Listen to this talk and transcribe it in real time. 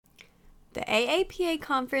The AAPA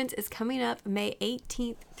conference is coming up May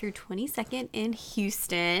 18th through 22nd in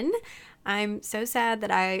Houston. I'm so sad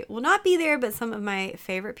that I will not be there, but some of my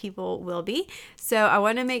favorite people will be. So I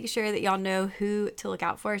want to make sure that y'all know who to look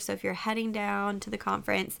out for. So if you're heading down to the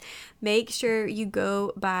conference, make sure you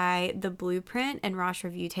go by the Blueprint and Rosh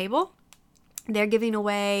Review table. They're giving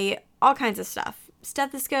away all kinds of stuff.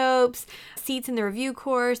 Stethoscopes, seats in the review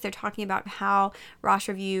course. They're talking about how Rosh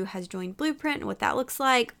Review has joined Blueprint and what that looks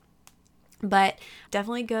like. But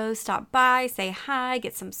definitely go stop by, say hi,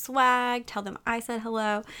 get some swag, tell them I said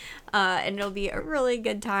hello, and it'll be a really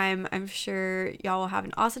good time. I'm sure y'all will have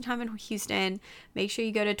an awesome time in Houston. Make sure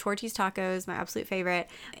you go to Torchy's Tacos, my absolute favorite,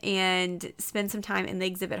 and spend some time in the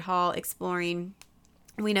exhibit hall exploring.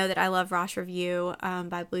 We know that I love Rosh Review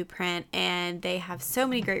by Blueprint, and they have so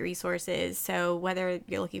many great resources. So whether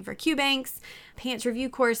you're looking for Q-Banks, pants review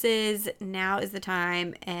courses, now is the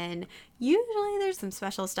time. And usually there's some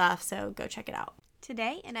special stuff, so go check it out.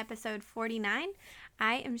 Today in episode 49,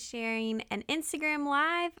 I am sharing an Instagram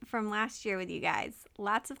Live from last year with you guys.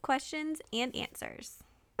 Lots of questions and answers.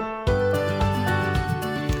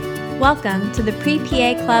 Welcome to the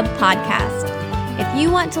Pre-PA Club podcast. If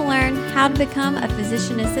you want to learn how to become a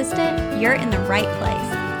physician assistant, you're in the right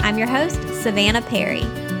place. I'm your host, Savannah Perry.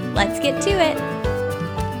 Let's get to it.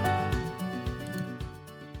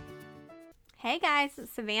 Hey guys,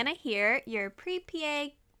 Savannah here, your Pre-PA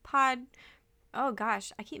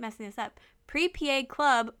Pre-PA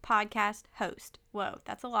Club podcast host. Whoa,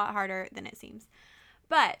 that's a lot harder than it seems.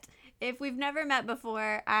 But if we've never met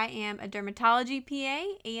before, I am a dermatology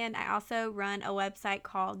PA, and I also run a website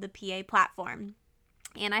called the PA Platform.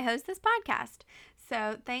 And I host this podcast.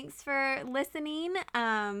 So thanks for listening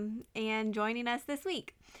and joining us this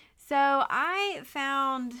week. So I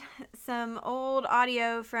found some old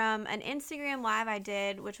audio from an Instagram Live I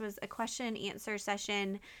did, which was a question and answer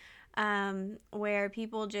session where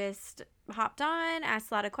people just hopped on,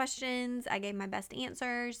 asked a lot of questions. I gave my best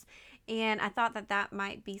answers, and I thought that that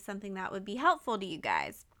might be something that would be helpful to you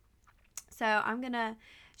guys. So I'm going to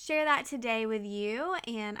share that today with you,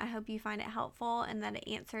 and I hope you find it helpful and that it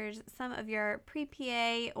answers some of your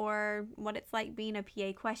pre-PA or what it's like being a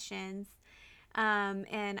PA questions.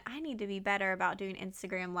 And I need to be better about doing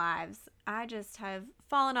Instagram Lives. I just have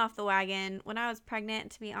fallen off the wagon. When I was pregnant,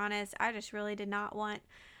 to be honest, I just really did not want,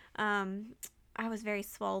 I was very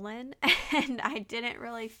swollen and I didn't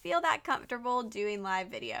really feel that comfortable doing live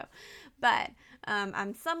video. But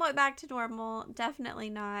I'm somewhat back to normal, definitely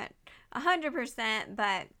not 100%,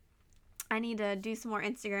 but I need to do some more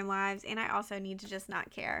Instagram Lives, and I also need to just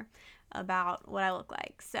not care about what I look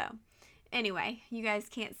like. So anyway, you guys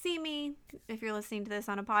can't see me if you're listening to this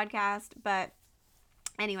on a podcast, but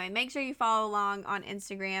anyway, make sure you follow along on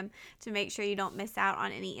Instagram to make sure you don't miss out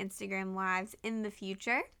on any Instagram Lives in the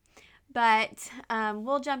future. But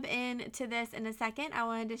we'll jump into this in a second. I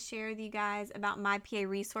wanted to share with you guys about my PA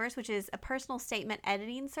resource, which is a personal statement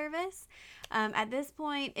editing service. At this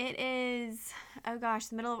point, it is, the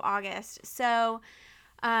middle of August. So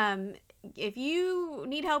if you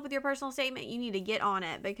need help with your personal statement, you need to get on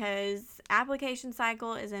it because application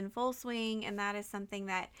cycle is in full swing, and that is something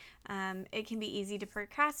that it can be easy to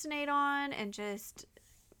procrastinate on, and just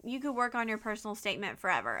you could work on your personal statement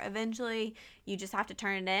forever. Eventually, you just have to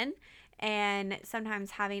turn it in. And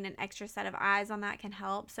sometimes having an extra set of eyes on that can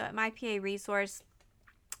help. So at my PA resource,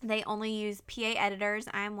 they only use PA editors.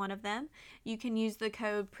 I am one of them. You can use the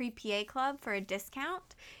code PREPA Club for a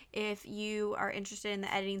discount if you are interested in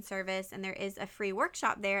the editing service. And there is a free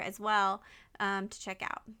workshop there as well to check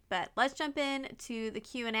out. But let's jump into the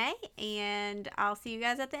Q&A, and I'll see you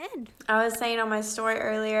guys at the end. I was saying on my story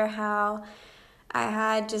earlier how I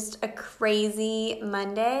had just a crazy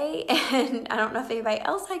Monday, and I don't know if anybody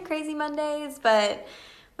else had crazy Mondays, but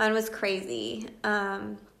mine was crazy.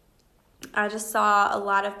 I just saw a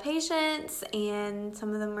lot of patients, and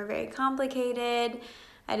some of them were very complicated.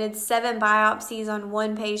 I did 7 biopsies on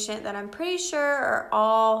one patient that I'm pretty sure are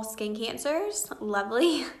all skin cancers.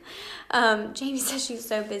 Lovely. Jamie says she's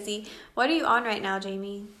so busy. What are you on right now,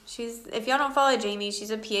 Jamie? If y'all don't follow Jamie,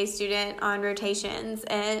 she's a PA student on rotations,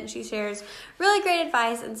 and she shares really great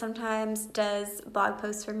advice and sometimes does blog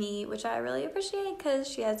posts for me, which I really appreciate because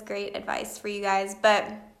she has great advice for you guys. But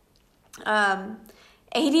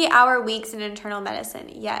 80-hour weeks in internal medicine.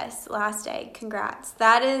 Yes, last day. Congrats.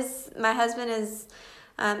 My husband is...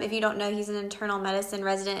 if you don't know, he's an internal medicine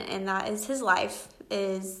resident, and that is his life,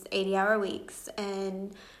 is 80-hour weeks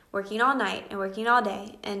and working all night and working all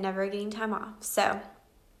day and never getting time off. So,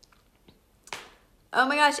 oh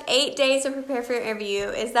my gosh, 8 days to prepare for your interview.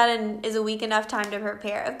 Is a week enough time to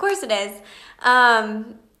prepare? Of course it is.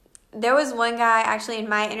 there was one guy actually in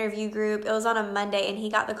my interview group. It was on a Monday, and he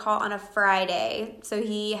got the call on a Friday. So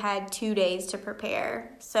he had 2 days to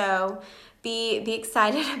prepare. So be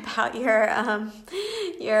excited about your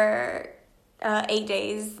 8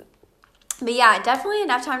 days. But yeah, definitely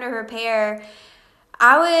enough time to prepare.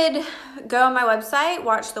 I would go on my website,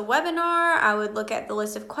 watch the webinar. I would look at the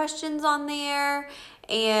list of questions on there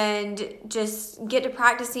and just get to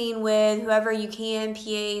practicing with whoever you can,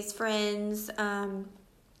 PAs, friends,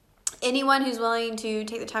 anyone who's willing to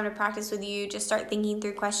take the time to practice with you. Just start thinking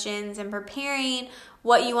through questions and preparing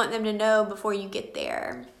what you want them to know before you get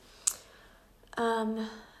there.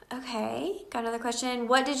 Okay, got another question.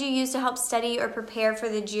 What did you use to help study or prepare for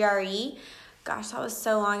the GRE? Gosh, that was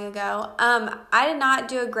so long ago. I did not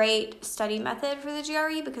do a great study method for the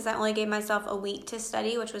GRE because I only gave myself a week to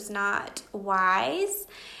study, which was not wise.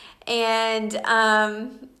 And,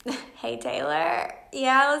 hey, Taylor.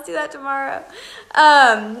 Yeah, let's do that tomorrow.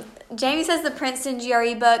 Jamie says the Princeton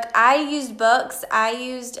GRE book. I used books. I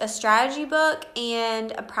used a strategy book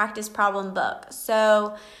and a practice problem book.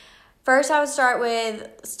 So first I would start with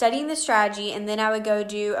studying the strategy, and then I would go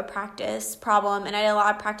do a practice problem, and I did a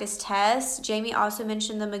lot of practice tests. Jamie also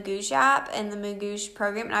mentioned the Magoosh app and the Magoosh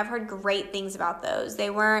program, and I've heard great things about those. They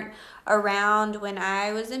weren't around when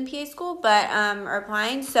I was in PA school, but or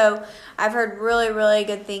applying, so I've heard really, really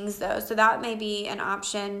good things though. So that may be an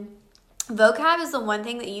option. Vocab is the one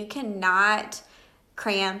thing that you cannot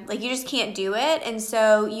cram. Like, you just can't do it, and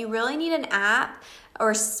so you really need an app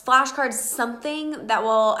or flashcards, something that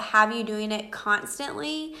will have you doing it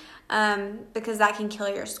constantly, because that can kill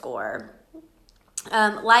your score.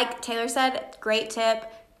 Like Taylor said, great tip,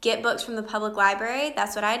 get books from the public library.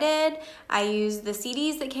 That's what I did. I used the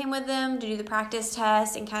CDs that came with them to do the practice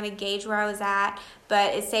test and kind of gauge where I was at,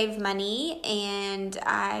 but it saved money, and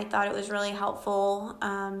I thought it was really helpful,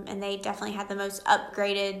 and they definitely had the most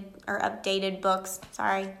updated books.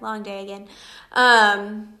 Sorry, long day again.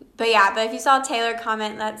 But if you saw Taylor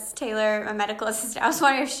comment, that's Taylor, my medical assistant. I was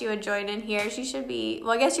wondering if she would join in here. She should be,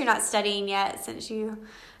 well, I guess you're not studying yet since you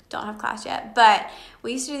don't have class yet. But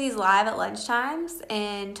we used to do these live at lunchtimes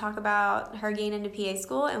and talk about her getting into PA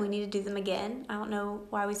school, and we need to do them again. I don't know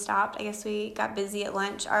why we stopped. I guess we got busy at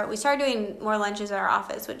lunch. We started doing more lunches at our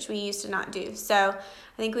office, which we used to not do. So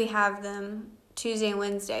I think we have them Tuesday and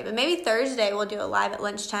Wednesday. But maybe Thursday we'll do a live at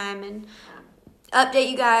lunchtime and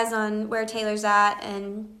update you guys on where Taylor's at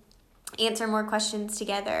and answer more questions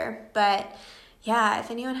together. But yeah,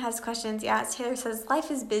 if anyone has questions, as Taylor says,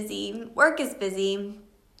 life is busy, work is busy.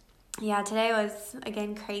 Yeah, today was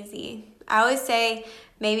again crazy. I always say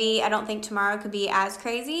maybe I don't think tomorrow could be as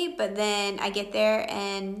crazy, but then I get there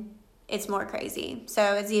and it's more crazy.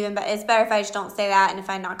 So it's better if I just don't say that and if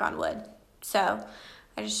I knock on wood. So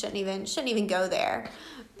I just shouldn't even go there.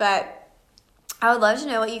 But I would love to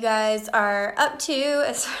know what you guys are up to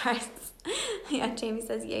as far as Jamie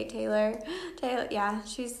says, yay, Taylor. Taylor, yeah,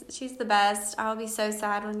 she's the best. I'll be so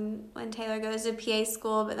sad when Taylor goes to PA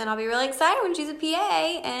school, but then I'll be really excited when she's a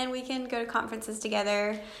PA and we can go to conferences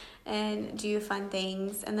together and do fun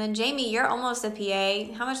things. And then Jamie, you're almost a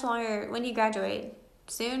PA. How much longer? When do you graduate?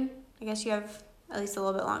 Soon? I guess you have at least a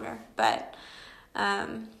little bit longer. But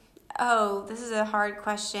this is a hard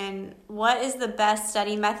question. What is the best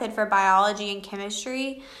study method for biology and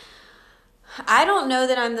chemistry? I don't know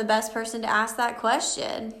that I'm the best person to ask that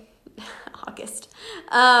question. August.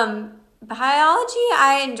 Biology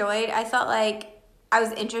I enjoyed. I felt like I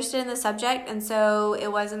was interested in the subject, and so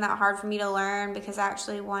it wasn't that hard for me to learn because I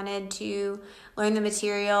actually wanted to learn the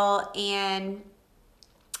material and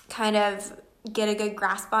kind of get a good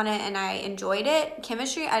grasp on it, and I enjoyed it.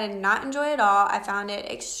 Chemistry I did not enjoy at all. I found it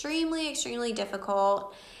extremely, extremely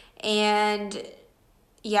difficult, and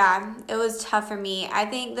yeah, it was tough for me. I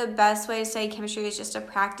think the best way to study chemistry is just to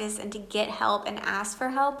practice and to get help and ask for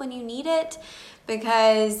help when you need it,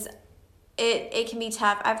 because it can be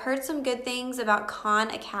tough. I've heard some good things about Khan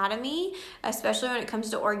Academy, especially when it comes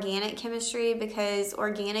to organic chemistry, because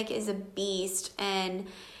organic is a beast, and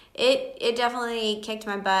it definitely kicked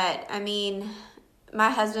my butt. I mean,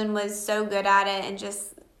 my husband was so good at it and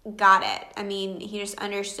just got it. I mean, he just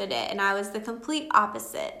understood it, and I was the complete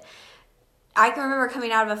opposite. I can remember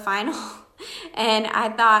coming out of a final and I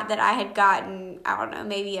thought that I had gotten, I don't know,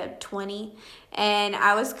 maybe a 20, and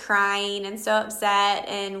I was crying and so upset,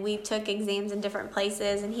 and we took exams in different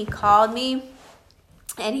places, and he called me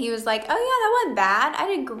and he was like, oh yeah, that wasn't bad.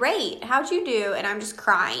 I did great. How'd you do? And I'm just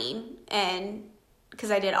crying, and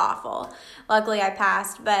because I did awful. Luckily I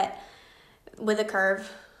passed, but with a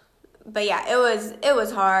curve. But yeah, it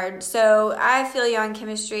was hard. So I feel you on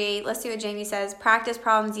chemistry. Let's see what Jamie says. Practice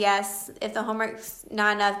problems, yes. If the homework's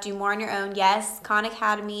not enough, do more on your own. Yes. Khan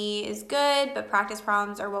Academy is good, but practice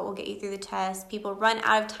problems are what will get you through the test. People run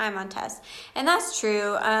out of time on tests. And that's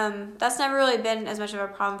true. That's never really been as much of a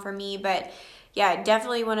problem for me, but yeah,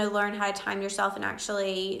 definitely want to learn how to time yourself and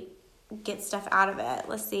actually get stuff out of it.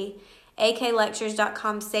 Let's see.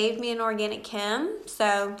 aklectures.com saved me in organic chem,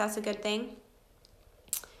 so that's a good thing.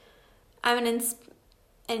 I'm an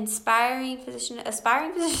aspiring physician,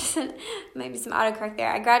 maybe some autocorrect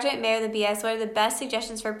there. I graduate May with a BS. What are the best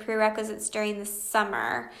suggestions for prerequisites during the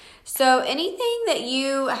summer? So anything that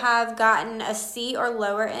you have gotten a C or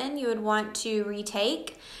lower in, you would want to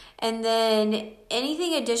retake. And then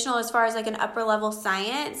anything additional as far as like an upper level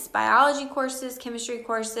science, biology courses, chemistry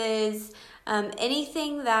courses,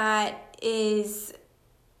 anything that is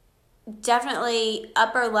definitely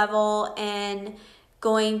upper level and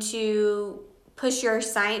going to push your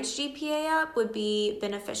science GPA up would be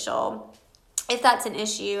beneficial if that's an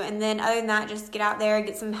issue. And then other than that, just get out there,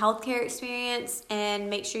 get some healthcare experience, and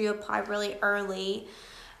make sure you apply really early.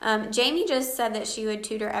 Jamie just said that she would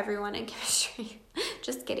tutor everyone in chemistry.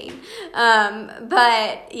 Just kidding.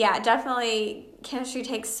 But yeah, definitely chemistry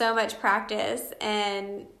takes so much practice,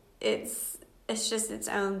 and it's just its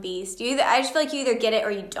own beast. I just feel like you either get it or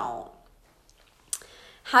you don't.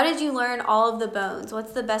 How did you learn all of the bones?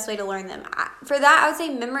 What's the best way to learn them? For that, I would say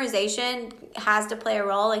memorization has to play a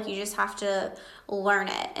role. Like, you just have to learn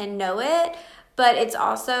it and know it. But it's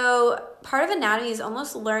also, part of anatomy is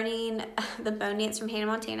almost learning the bone dance from Hannah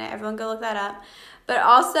Montana. Everyone go look that up. But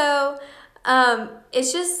also,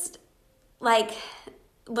 it's just like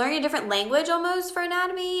learning a different language almost for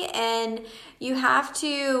anatomy. And you have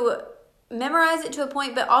to memorize it to a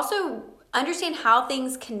point, but also understand how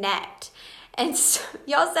things connect. And so,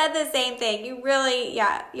 y'all said the same thing. You really,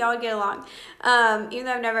 yeah, y'all would get along. Even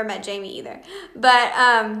though I've never met Jamie either. But,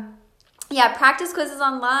 yeah, practice quizzes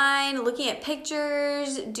online, looking at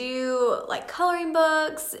pictures, do like coloring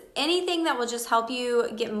books, anything that will just help you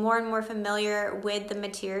get more and more familiar with the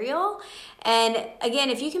material. And again,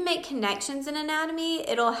 if you can make connections in anatomy,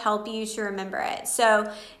 it'll help you to remember it. So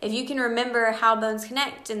if you can remember how bones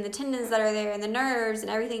connect and the tendons that are there and the nerves and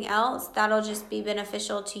everything else, that'll just be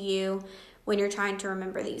beneficial to you when you're trying to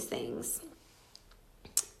remember these things.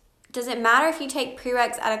 Does it matter if you take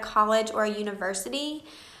prereqs at a college or a university?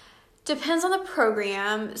 Depends on the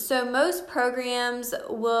program. So most programs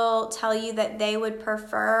will tell you that they would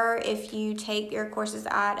prefer if you take your courses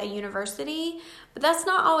at a university, but that's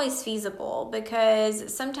not always feasible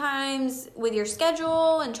because sometimes with your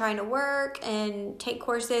schedule and trying to work and take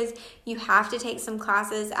courses, you have to take some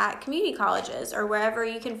classes at community colleges or wherever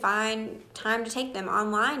you can find time to take them,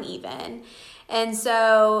 online even. And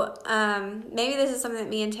so maybe this is something that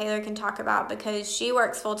me and Taylor can talk about because she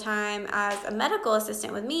works full-time as a medical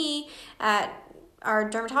assistant with me at our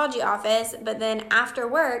dermatology office, but then after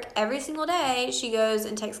work, every single day, she goes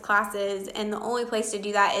and takes classes, and the only place to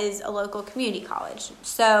do that is a local community college.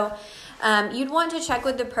 So you'd want to check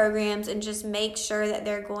with the programs and just make sure that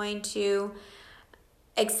they're going to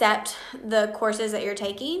accept the courses that you're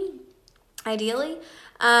taking, ideally.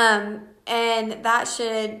 And that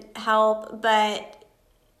should help, but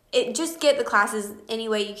just get the classes any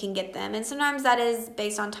way you can get them. And sometimes that is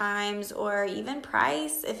based on times or even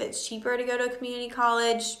price. If it's cheaper to go to a community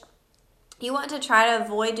college, you want to try to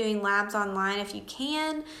avoid doing labs online if you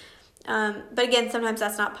can. But again, sometimes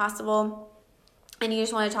that's not possible. And you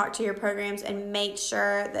just want to talk to your programs and make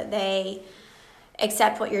sure that they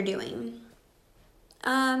accept what you're doing.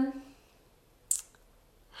 How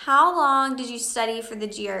long did you study for the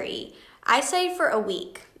GRE? I studied for a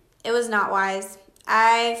week. It was not wise.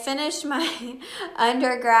 I finished my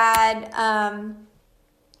undergrad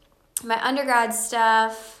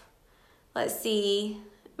stuff. Let's see.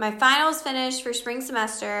 My finals finished for spring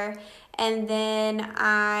semester, and then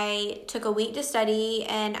I took a week to study,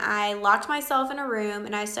 and I locked myself in a room,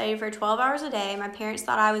 and I studied for 12 hours a day. My parents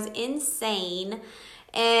thought I was insane,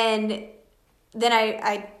 and then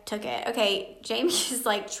I took it. Okay, Jamie is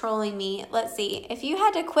like trolling me. Let's see. If you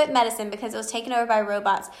had to quit medicine because it was taken over by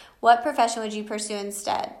robots, what profession would you pursue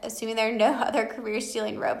instead? Assuming there are no other careers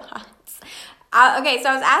stealing robots. Okay, so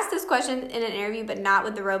I was asked this question in an interview, but not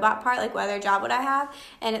with the robot part, like what other job would I have?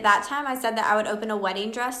 And at that time, I said that I would open a wedding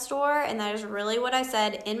dress store, and that is really what I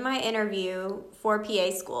said in my interview for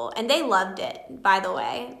PA school. And they loved it, by the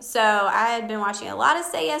way. So I had been watching a lot of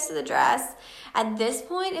Say Yes to the Dress. At this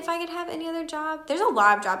point, if I could have any other job, there's a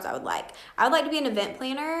lot of jobs I would like. I would like to be an event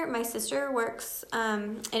planner. My sister works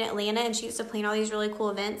in Atlanta, and she used to plan all these really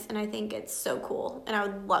cool events, and I think it's so cool, and I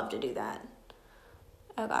would love to do that.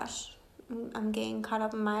 oh gosh, I'm getting caught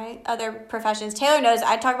up in my other professions. Taylor knows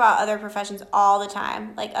I talk about other professions all the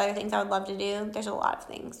time, like other things I would love to do. There's a lot of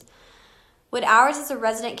things. Would hours as a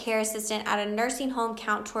resident care assistant at a nursing home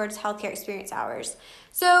count towards healthcare experience hours?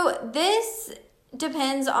 So this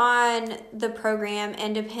depends on the program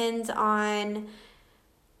and depends on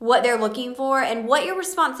what they're looking for and what your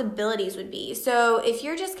responsibilities would be. So if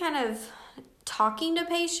you're just kind of talking to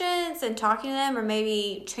patients and talking to them or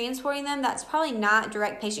maybe transporting them, that's probably not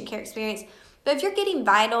direct patient care experience. But if you're getting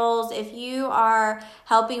vitals, if you are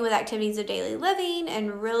helping with activities of daily living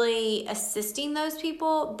and really assisting those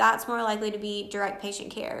people, that's more likely to be direct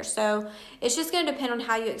patient care. So it's just going to depend on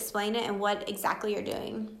how you explain it and what exactly you're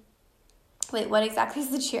doing. Wait, what exactly is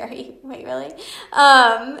the GRE? Wait, really?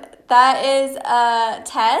 That is a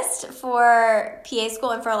test for PA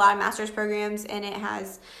school and for a lot of master's programs, and it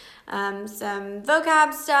has some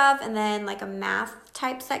vocab stuff and then like a math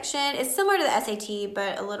type section. It's similar to the SAT,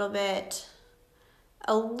 but a little bit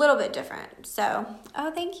different. So,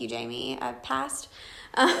 oh, thank you, Jamie. I passed.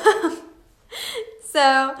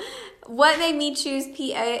 So, what made me choose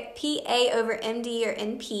PA over MD or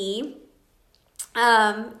NP?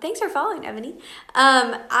 Thanks for following, Ebony.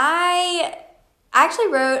 I actually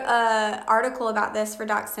wrote an article about this for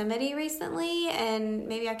Doximity recently, and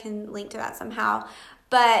maybe I can link to that somehow.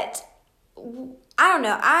 But I don't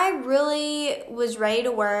know. I really was ready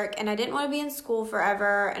to work, and I didn't want to be in school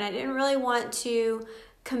forever, and I didn't really want to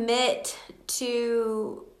commit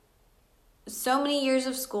to so many years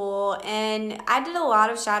of school. And I did a lot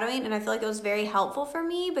of shadowing, and I feel like it was very helpful for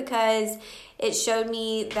me because it showed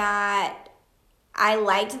me that I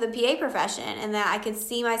liked the PA profession and that I could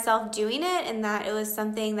see myself doing it and that it was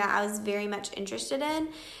something that I was very much interested in.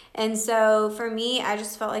 And so for me, I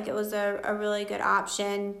just felt like it was a really good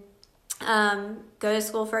option. Go to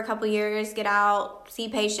school for a couple years, get out, see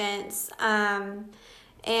patients. And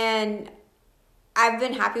I've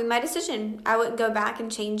been happy with my decision. I wouldn't go back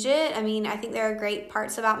and change it. I mean, I think there are great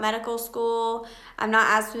parts about medical school. I'm not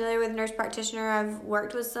as familiar with nurse practitioner. I've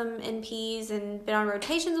worked with some NPs and been on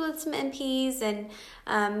rotations with some NPs and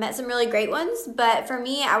met some really great ones. But for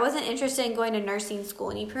me, I wasn't interested in going to nursing school,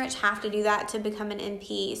 and you pretty much have to do that to become an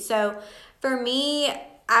NP. So for me,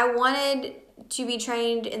 I wanted to be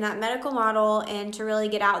trained in that medical model and to really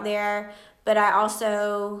get out there. But I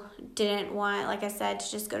also didn't want, like I said, to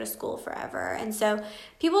just go to school forever. And so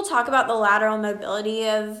people talk about the lateral mobility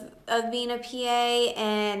of being a PA,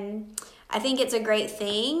 and I think it's a great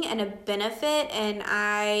thing and a benefit. And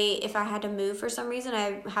if I had to move for some reason,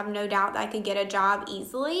 I have no doubt that I could get a job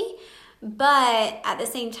easily. But at the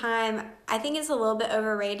same time, I think it's a little bit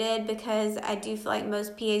overrated because I do feel like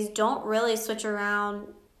most PAs don't really switch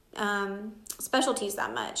around specialties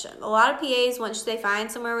that much. A lot of PAs, once they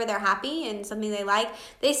find somewhere where they're happy and something they like,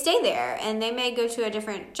 they stay there, and they may go to a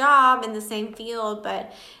different job in the same field,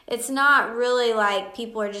 but it's not really like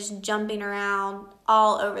people are just jumping around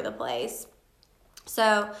all over the place.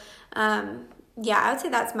 So yeah, I would say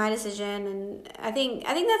that's my decision, and I think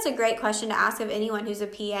that's a great question to ask of anyone who's a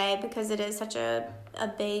PA because it is such a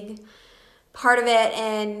big part of it.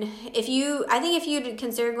 And if you'd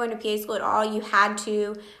consider going to PA school at all, you had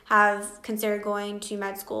to have considered going to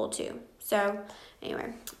med school too. So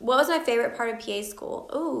anyway, what was my favorite part of PA school?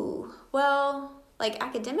 Ooh, well, like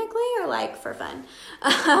academically or like for fun?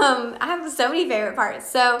 I have so many favorite parts.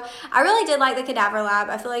 So I really did like the cadaver lab.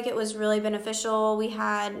 I feel like it was really beneficial. We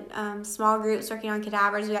had small groups working on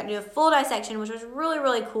cadavers. We got to do a full dissection, which was really,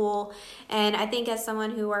 really cool. And I think as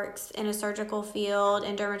someone who works in a surgical field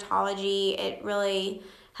in dermatology, it really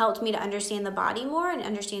helped me to understand the body more and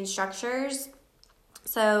understand structures.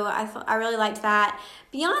 So I really liked that.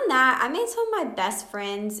 Beyond that, I made some of my best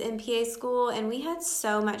friends in PA school, and we had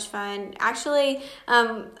so much fun. Actually,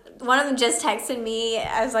 one of them just texted me.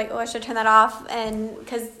 I was like, oh, I should turn that off, and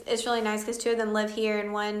because it's really nice because two of them live here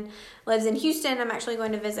and one lives in Houston. I'm actually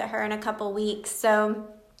going to visit her in a couple weeks. So,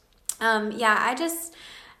 yeah,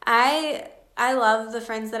 I love the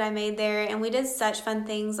friends that I made there, and we did such fun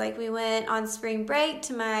things. Like we went on spring break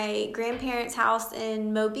to my grandparents' house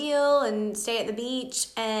in Mobile and stay at the beach,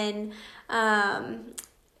 and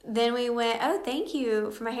then we went, oh, thank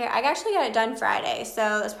you for my hair. I actually got it done Friday,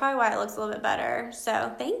 so that's probably why it looks a little bit better.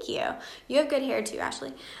 So thank you. You have good hair too,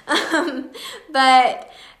 Ashley.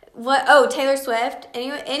 But Taylor Swift.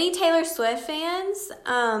 Any Taylor Swift fans?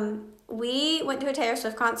 We went to a Taylor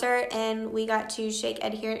Swift concert, and we got to shake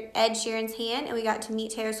Ed Sheeran's hand, and we got to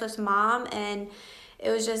meet Taylor Swift's mom, and it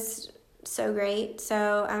was just so great.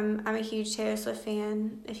 So I'm a huge Taylor Swift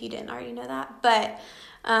fan, if you didn't already know that. But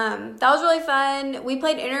that was really fun. We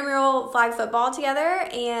played intramural flag football together,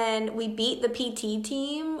 and we beat the PT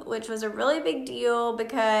team, which was a really big deal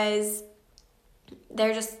because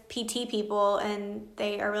they're just PT people and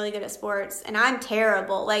they are really good at sports. And I'm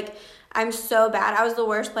terrible. Like, I'm so bad. I was the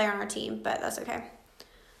worst player on our team, but that's okay.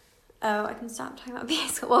 Oh, I can stop talking about PA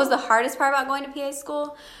school. What was the hardest part about going to PA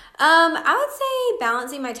school? I would say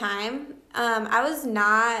balancing my time. I was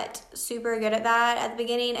not super good at that at the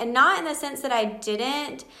beginning, and not in the sense that I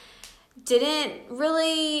didn't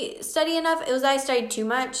really study enough. It was that I studied too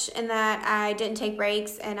much and that I didn't take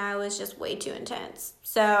breaks and I was just way too intense.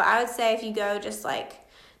 So I would say if you go, just like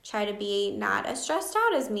try to be not as stressed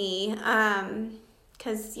out as me.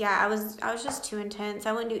 Cause yeah, I was just too intense.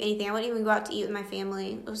 I wouldn't do anything. I wouldn't even go out to eat with my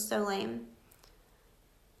family. It was so lame.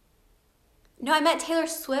 No, I met Taylor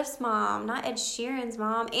Swift's mom, not Ed Sheeran's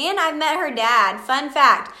mom. And I met her dad. Fun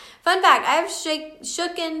fact. I have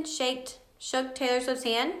shook Taylor Swift's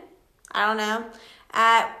hand. I don't know,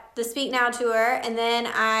 at the Speak Now tour. And then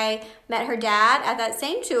I met her dad at that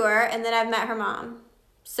same tour. And then I've met her mom.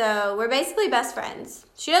 So we're basically best friends.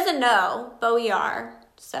 She doesn't know, but we are.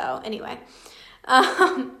 So anyway.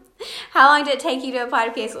 How long did it take you to apply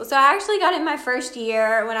to PA school? So I actually got in my first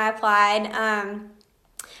year when I applied.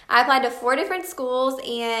 I applied to 4 different schools,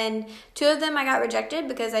 and 2 of them I got rejected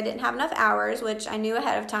because I didn't have enough hours, which I knew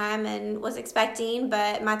ahead of time and was expecting,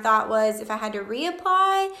 but my thought was if I had to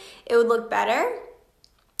reapply, it would look better.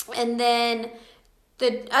 And then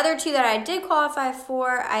the other 2 that I did qualify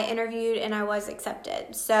for, I interviewed and I was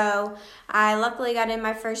accepted. So I luckily got in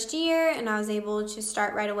my first year and I was able to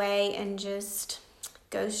start right away and just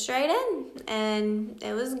go straight in, and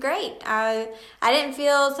it was great. I didn't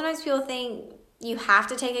feel, sometimes people think you have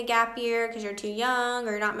to take a gap year because you're too young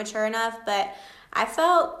or you're not mature enough, but I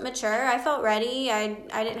felt mature. I felt ready. I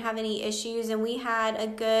didn't have any issues, and we had a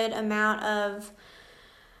good amount of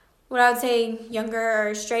what I would say younger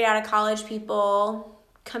or straight out of college people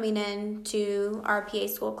coming in to our PA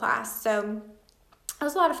school class. So it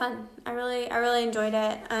was a lot of fun. I really enjoyed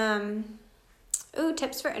it. Ooh,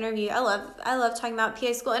 tips for interview. I love talking about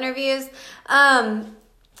PA school interviews.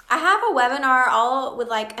 I have a webinar all with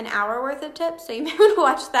like an hour worth of tips, so you may want to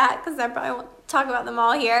watch that because I probably won't talk about them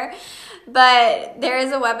all here. But there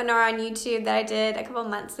is a webinar on YouTube that I did a couple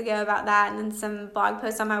months ago about that, and then some blog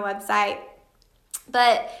posts on my website.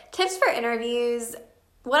 But tips for interviews,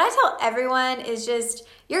 what I tell everyone is just,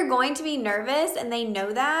 you're going to be nervous and they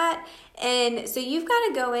know that. And so you've got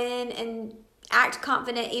to go in and act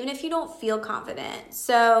confident even if you don't feel confident.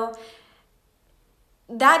 So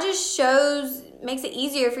that just makes it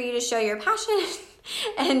easier for you to show your passion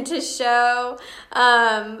and to show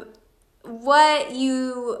what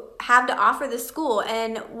you have to offer the school.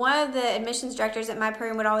 And one of the admissions directors at my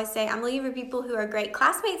program would always say, I'm looking for people who are great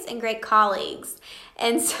classmates and great colleagues.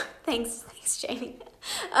 And so, thanks Jamie.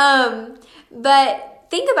 But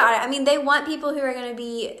think about it. I mean, they want people who are going to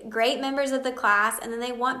be great members of the class, and then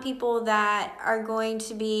they want people that are going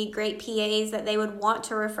to be great PAs that they would want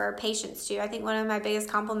to refer patients to. I think one of my biggest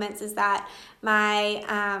compliments is that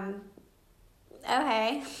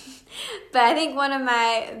but I think one of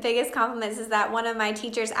my biggest compliments is that one of my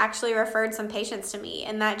teachers actually referred some patients to me,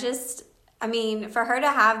 and that just, I mean, for her to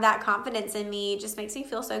have that confidence in me just makes me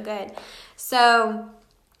feel so good. So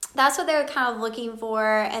that's what they're kind of looking for.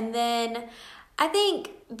 And then I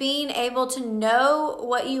think being able to know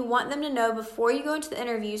what you want them to know before you go into the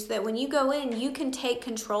interview, so that when you go in, you can take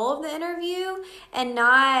control of the interview and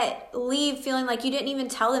not leave feeling like you didn't even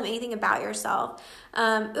tell them anything about yourself.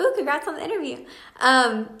 Congrats on the interview.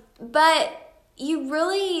 But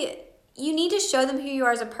you need to show them who you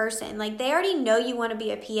are as a person. Like, they already know you want to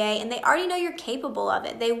be a PA, and they already know you're capable of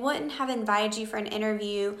it. They wouldn't have invited you for an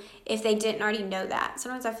interview if they didn't already know that.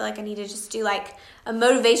 Sometimes I feel like I need to just do like a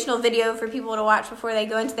motivational video for people to watch before they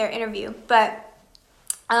go into their interview. But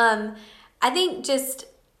I think just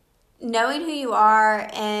knowing who you are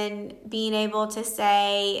and being able to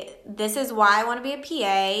say, this is why I want to be a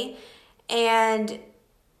PA, and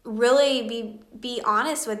really be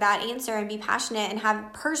honest with that answer and be passionate and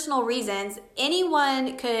have personal reasons.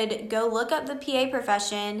 Anyone could go look up the PA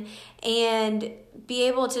profession and be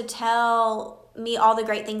able to tell me all the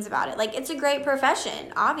great things about it. Like, it's a great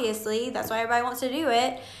profession, obviously. That's why everybody wants to do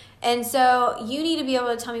it. And so you need to be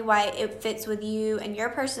able to tell me why it fits with you and your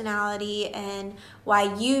personality, and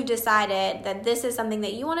why you've decided that this is something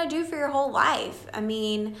that you want to do for your whole life. I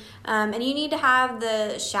mean, and you need to have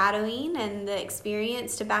the shadowing and the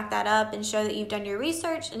experience to back that up and show that you've done your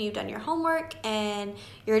research and you've done your homework and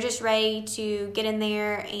you're just ready to get in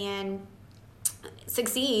there and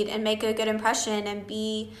succeed and make a good impression and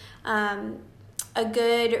be a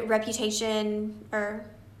good reputation, or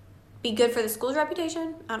be good for the school's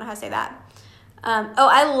reputation. I don't know how to say that.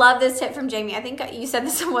 I love this tip from Jamie. I think you said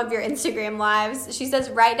this on one of your Instagram lives. She says,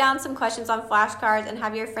 write down some questions on flashcards and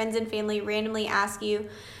have your friends and family randomly ask you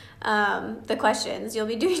the questions. You'll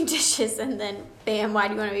be doing dishes and then bam, why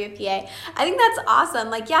do you want to be a PA? I think that's awesome.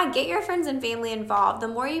 Like, yeah, get your friends and family involved. The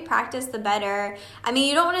more you practice, the better. I mean,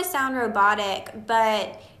 you don't want to sound robotic,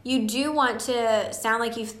 but you do want to sound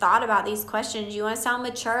like you've thought about these questions. You want to sound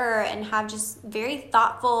mature and have just very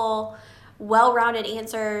thoughtful, well-rounded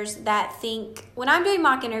answers that think. When I'm doing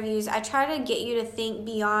mock interviews, I try to get you to think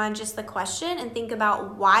beyond just the question and think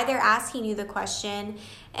about why they're asking you the question,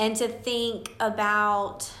 and to think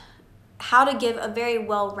about how to give a very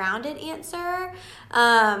well-rounded answer,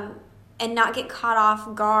 and not get caught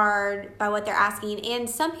off guard by what they're asking. And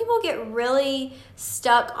some people get really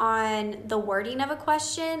stuck on the wording of a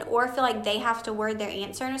question or feel like they have to word their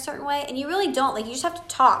answer in a certain way. And you really don't. Like, you just have to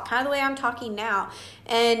talk, kind of the way I'm talking now.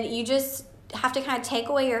 And you just have to kind of take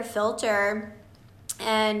away your filter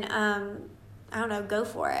and, I don't know, go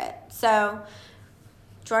for it. So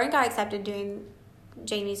Jordan got accepted doing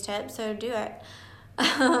Jamie's tip, so do it.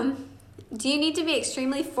 Do you need to be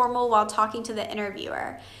extremely formal while talking to the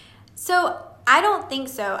interviewer? So I don't think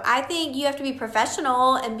so. I think you have to be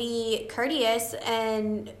professional and be courteous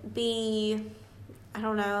and be, I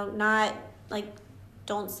don't know, not like,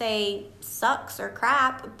 don't say sucks or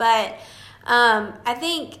crap. But I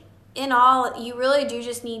think in all, you really do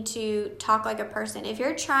just need to talk like a person. If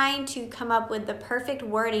you're trying to come up with the perfect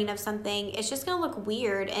wording of something, it's just going to look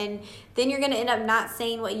weird. And then you're going to end up not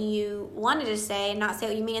saying what you wanted to say and not say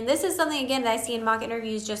what you mean. And this is something, again, that I see in mock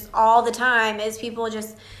interviews just all the time, is people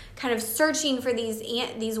just kind of searching for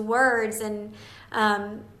these words. And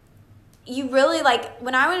you really, like,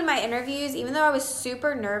 when I went in my interviews, even though I was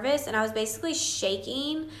super nervous and I was basically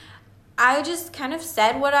shaking, I just kind of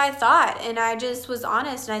said what I thought, and I just was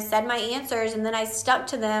honest, and I said my answers, and then I stuck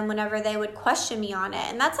to them whenever they would question me on it.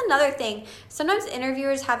 And that's another thing. Sometimes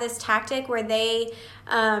interviewers have this tactic where they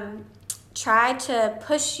try to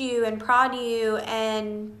push you and prod you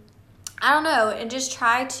and, I don't know, and just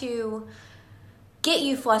try to get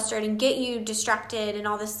you flustered and get you distracted and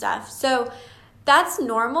all this stuff. So that's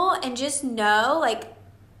normal, and just know, like,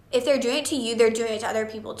 if they're doing it to you, they're doing it to other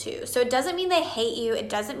people too. So it doesn't mean they hate you. It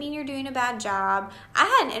doesn't mean you're doing a bad job. I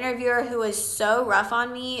had an interviewer who was so rough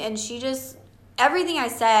on me, and she just, everything I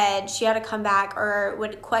said, she had to come back or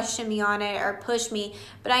would question me on it or push me.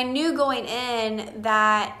 But I knew going in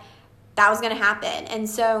that that was going to happen. And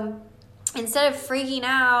so instead of freaking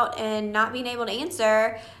out and not being able to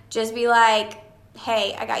answer, just be like,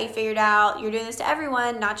 hey, I got you figured out. You're doing this to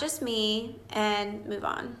everyone, not just me, and move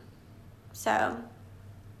on. So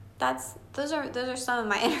those are some of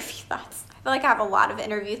my interview thoughts. I feel like I have a lot of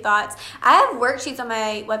interview thoughts. I have worksheets on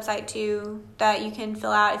my website too that you can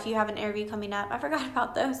fill out if you have an interview coming up. I forgot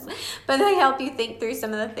about those, but they help you think through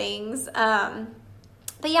some of the things.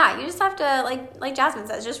 But yeah, you just have to, like Jasmine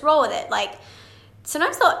says, just roll with it. Like,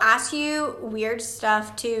 sometimes they'll ask you weird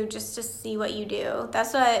stuff too, just to see what you do.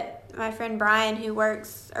 That's what my friend Brian, who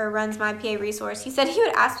works or runs my PA resource, he said he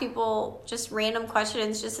would ask people just random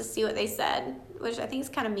questions just to see what they said, which I think is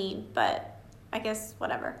kind of mean, but I guess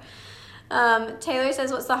whatever. Taylor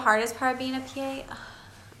says, what's the hardest part of being a PA?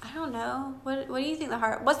 I don't know. What do you think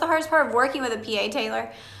what's the hardest part of working with a PA, Taylor?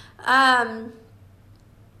 I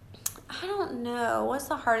don't know. What's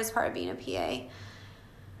the hardest part of being a PA?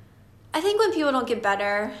 I think when people don't get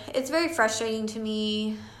better, it's very frustrating to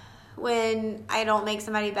me when I don't make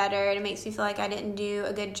somebody better, and it makes me feel like I didn't do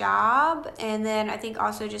a good job. And then I think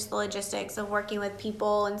also just the logistics of working with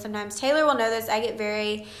people, and sometimes Taylor will know this, I get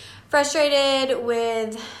very frustrated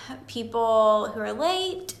with people who are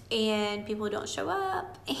late and people who don't show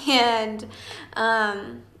up, and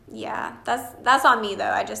yeah, that's on me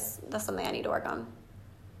though. That's something I need to work on.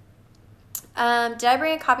 Did I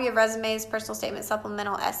bring a copy of resumes, personal statements,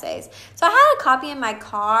 supplemental essays? So I had a copy in my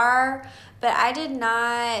car, but I did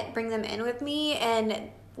not bring them in with me. And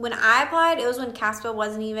when I applied, it was when CASPA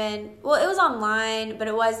wasn't even, well, it was online, but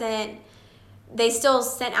it wasn't, they still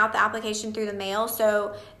sent out the application through the mail.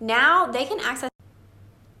 So now they can access.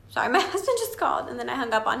 Sorry, my husband just called and then I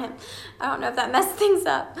hung up on him. I don't know if that messed things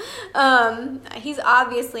up. He's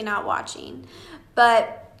obviously not watching,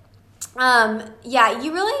 but yeah,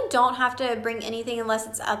 you really don't have to bring anything unless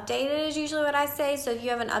it's updated, is usually what I say. So if you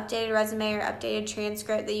have an updated resume or updated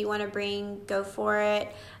transcript that you want to bring, go for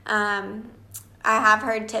it. I have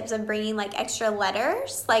heard tips of bringing like extra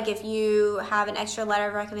letters, like if you have an extra letter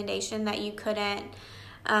of recommendation that you couldn't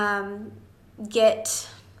get,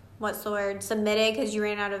 submitted because you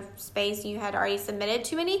ran out of space, you had already submitted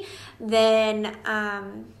too many, then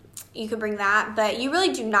you could bring that. But you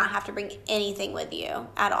really do not have to bring anything with you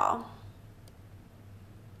at all.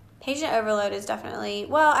 Patient overload is definitely,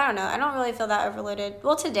 well, I don't know. I don't really feel that overloaded.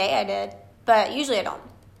 Well, today I did, but usually I don't.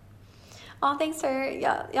 Oh, thanks for,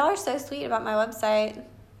 y'all are so sweet about my website.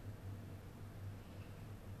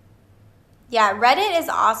 Yeah, Reddit is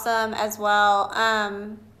awesome as well.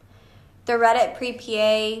 The Reddit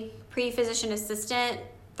pre-PA, pre-physician assistant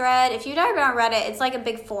thread, if you've never been on Reddit, it's like a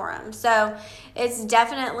big forum. So it's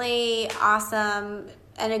definitely awesome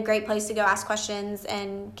and a great place to go ask questions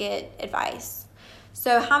and get advice.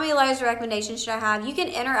 So how many letters of recommendation should I have? You can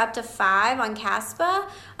enter up to 5 on CASPA.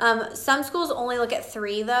 Some schools only look at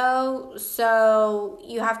 3 though, so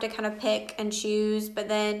you have to kind of pick and choose. But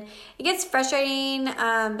then it gets frustrating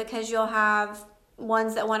because you'll have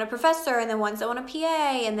ones that want a professor and then ones that want a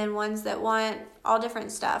PA and then ones that want all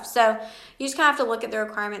different stuff. So you just kind of have to look at the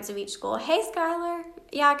requirements of each school. Hey, Skylar.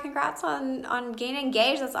 Yeah, congrats on getting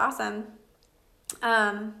engaged. That's awesome.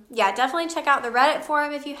 Yeah, definitely check out the Reddit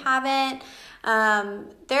forum if you haven't. I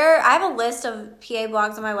have a list of PA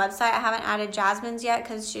blogs on my website. I haven't added Jasmine's yet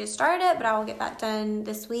because she just started it, but I will get that done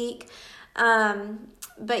this week.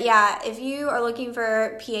 But yeah, if you are looking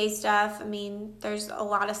for PA stuff, I mean, there's a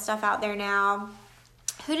lot of stuff out there now.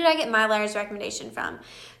 Who did I get my letters of recommendation from?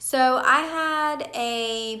 So I had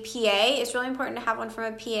a PA. It's really important to have one from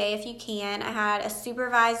a PA if you can. I had a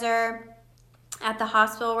supervisor at the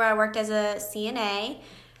hospital where I worked as a CNA.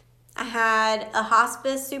 I had a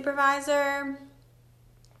hospice supervisor,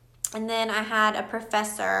 and then I had a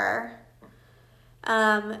professor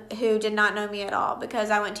who did not know me at all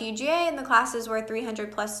because I went to UGA and the classes were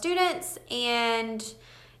 300 plus students, and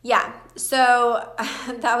yeah, so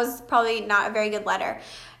that was probably not a very good letter.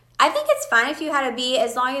 I think it's fine if you had a B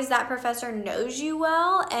as long as that professor knows you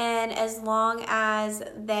well and as long as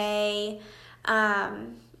they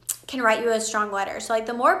can write you a strong letter. So like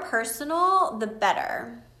the more personal, the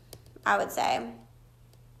better, I would say.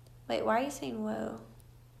 Wait, why are you saying whoa?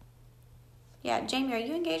 Yeah, Jamie, are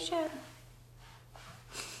you engaged yet?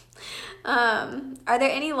 Are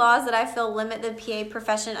there any laws that I feel limit the PA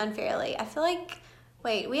profession unfairly? I feel like,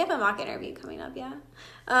 wait, we have a mock interview coming up, yeah?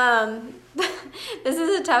 This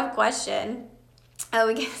is a tough question. Oh,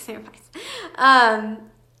 we get some advice.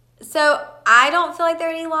 So I don't feel like there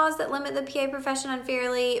are any laws that limit the PA profession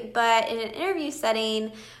unfairly, but in an interview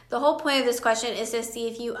setting, the whole point of this question is to see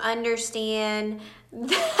if you understand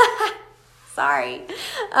to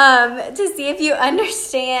see if you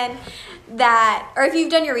understand that, or if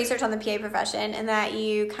you've done your research on the PA profession and that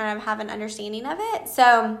you kind of have an understanding of it.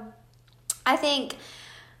 So I think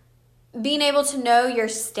being able to know your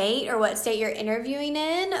state or what state you're interviewing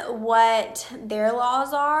in, what their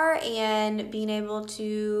laws are, and being able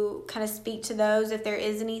to kind of speak to those if there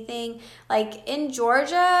is anything. Like in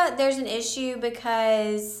Georgia, there's an issue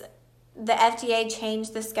because the FDA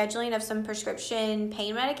changed the scheduling of some prescription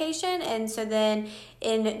pain medication, and so then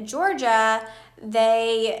in Georgia,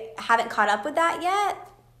 they haven't caught up with that yet.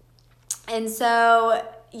 And so,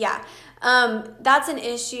 yeah. That's an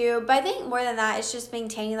issue, but I think more than that, it's just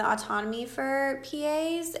maintaining the autonomy for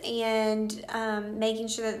PAs and making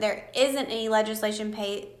sure that there isn't any legislation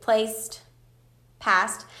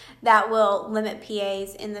passed that will limit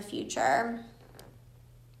PAs in the future.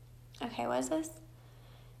 Okay, what is this?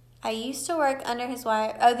 I used to work under his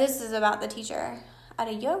wife. Oh, this is about the teacher at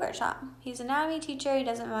a yogurt shop. He's an anatomy teacher. He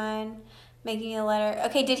doesn't mind making a letter.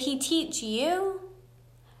 Okay, did he teach you?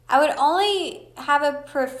 I would only have a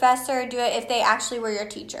professor do it if they actually were your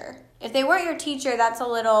teacher. If they weren't your teacher, that's a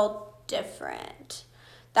little different.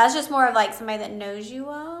 That's just more of like somebody that knows you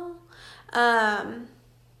well.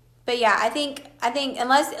 But yeah, I think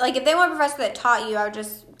unless, like, if they want a professor that taught you, I would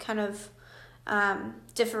just kind of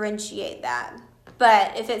differentiate that.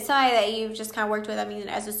 But if it's somebody that you've just kind of worked with, I mean,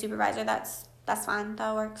 as a supervisor, that's fine.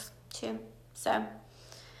 That works too. So,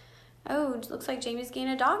 oh, it looks like Jamie's getting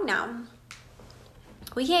a dog now.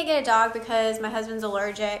 We can't get a dog because my husband's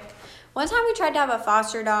allergic. One time we tried to have a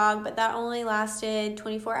foster dog, but that only lasted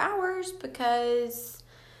 24 hours because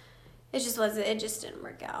it just didn't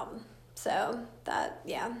work out. So that,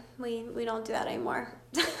 yeah, we don't do that anymore.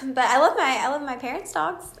 But I love my parents'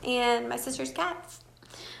 dogs and my sister's cats.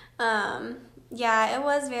 Yeah, it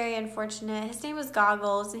was very unfortunate. His name was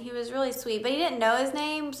Goggles, and he was really sweet, but he didn't know his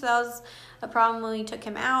name, so that was a problem when we took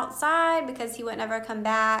him outside because he would never come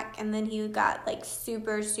back, and then he got like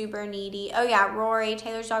super, super needy. Oh yeah, Rory,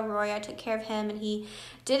 Taylor's dog Rory, I took care of him, and he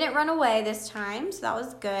didn't run away this time, so that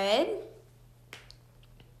was good.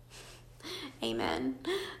 Amen.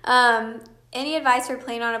 Any advice for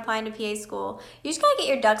planning on applying to PA school? You just gotta get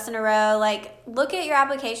your ducks in a row. Like, look at your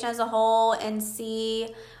application as a whole and see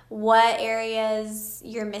what areas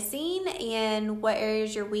you're missing and what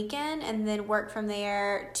areas you're weak in, and then work from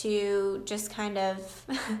there to just kind of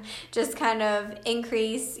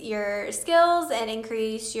increase your skills and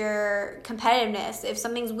increase your competitiveness. If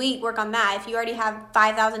something's weak, work on that. If you already have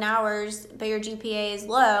 5,000 hours but your GPA is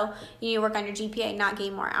low, you need to work on your GPA, not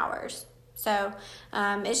gain more hours. So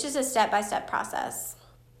it's just a step-by-step process.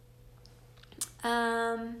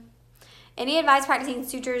 Any advice practicing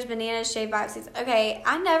sutures, bananas, shave biopsies? Okay,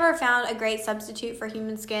 I never found a great substitute for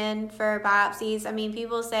human skin for biopsies. I mean,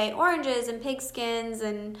 people say oranges and pig skins,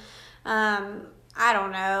 and I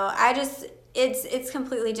don't know. It's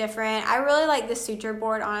completely different. I really like the suture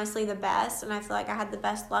board, honestly, the best, and I feel like I had the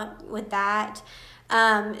best luck with that.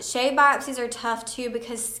 Shave biopsies are tough too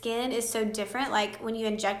because skin is so different. Like when you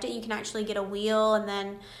inject it, you can actually get a wheel and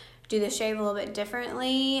then do the shave a little bit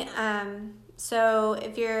differently. So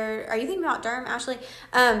are you thinking about derm, Ashley?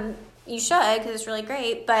 You should, because it's really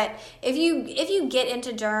great. But if you get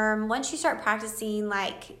into derm, once you start practicing,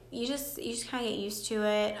 like you just kind of get used to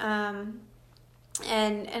it. And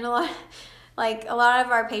a lot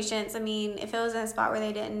of our patients, I mean, if it was in a spot where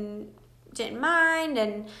they didn't mind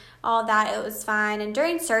and all that, it was fine. And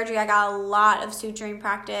during surgery, I got a lot of suturing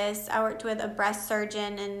practice. I worked with a breast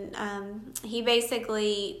surgeon, and he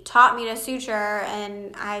basically taught me to suture,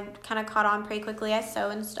 and I kind of caught on pretty quickly. I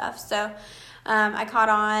sew and stuff, so I caught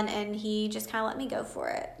on, and he just kind of let me go for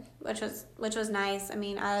it, which was nice. I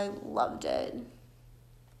mean, I loved it.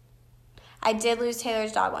 I did lose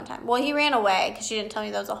Taylor's dog one time. Well, he ran away because she didn't tell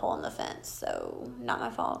me there was a hole in the fence, so not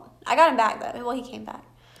my fault. I got him back, though. Well, he came back.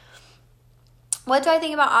 What do I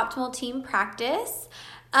think about optimal team practice?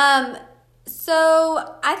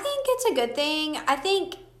 So I think it's a good thing. I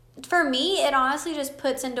think for me, it honestly just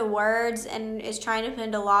puts into words and is trying to put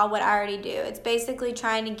into law what I already do. It's basically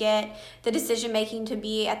trying to get the decision making to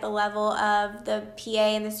be at the level of the PA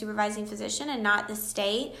and the supervising physician and not the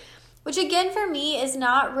state, which again for me is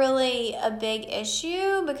not really a big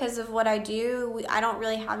issue because of what I do. I don't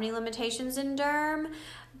really have any limitations in derm,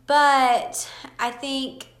 but I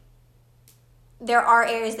think there are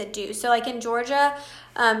areas that do. So like in Georgia,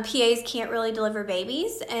 PAs can't really deliver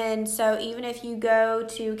babies. And so even if you go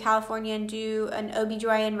to California and do an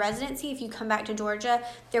OBGYN residency, if you come back to Georgia,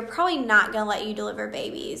 they're probably not going to let you deliver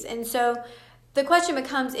babies. And so the question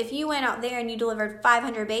becomes, if you went out there and you delivered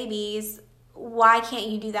 500 babies, why can't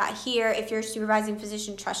you do that here if your supervising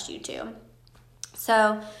physician trusts you to?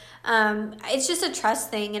 So it's just a trust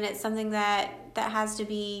thing, and it's something that has to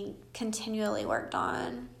be continually worked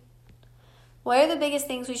on. What are the biggest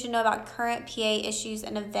things we should know about current PA issues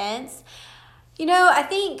and events? You know, I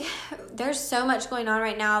think there's so much going on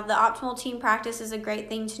right now. The optimal team practice is a great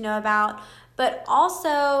thing to know about, but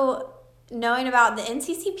also knowing about the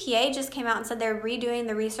NCCPA just came out and said they're redoing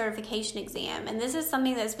the recertification exam. And this is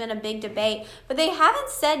something that's been a big debate, but they haven't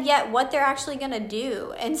said yet what they're actually going to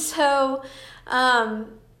do. And so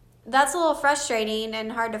that's a little frustrating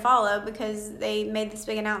and hard to follow because they made this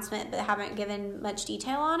big announcement but haven't given much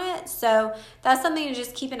detail on it. So that's something to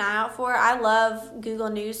just keep an eye out for. I love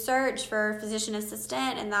Google News search for physician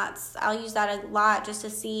assistant, and I'll use that a lot just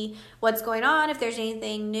to see what's going on, if there's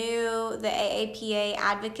anything new. The AAPA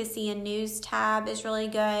advocacy and news tab is really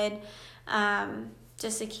good,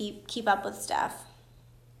 just to keep up with stuff.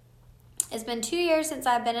 It's been 2 years since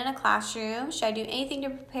I've been in a classroom. Should I do anything to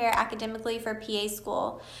prepare academically for PA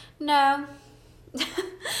school? No.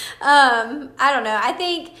 I don't know. I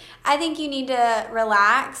think you need to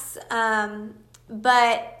relax,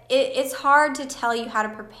 but it's hard to tell you how to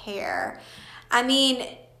prepare. I mean,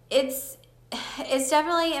 it's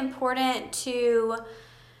definitely important to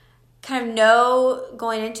kind of know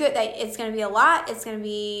going into it that it's going to be a lot. It's going to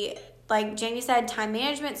be, like Jamie said, time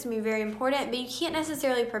management is going to be very important, but you can't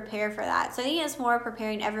necessarily prepare for that. So I think it's more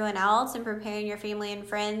preparing everyone else and preparing your family and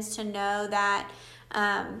friends to know that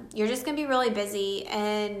you're just going to be really busy,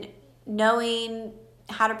 and knowing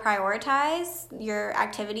how to prioritize your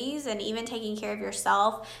activities and even taking care of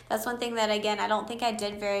yourself. That's one thing that, again, I don't think I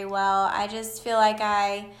did very well. I just feel like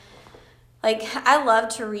I love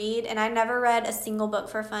to read, and I never read a single book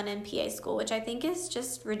for fun in PA school, which I think is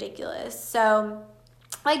just ridiculous. So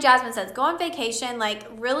like Jasmine says, go on vacation, like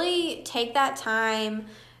really take that time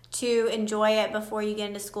to enjoy it before you get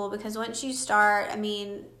into school, because once you start, I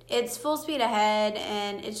mean, it's full speed ahead,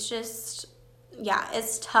 and it's just, yeah,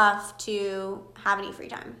 it's tough to have any free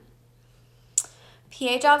time.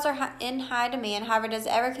 PA jobs are in high demand. However, does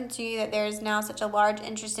it ever concern you that there is now such a large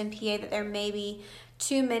interest in PA that there may be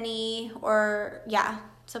too many, or, yeah,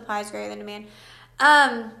 supply is greater than demand?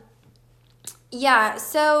 Yeah,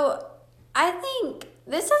 so I think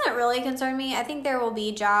This doesn't really concern me. I think there will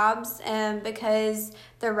be jobs because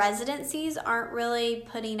the residencies aren't really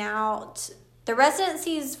putting out. The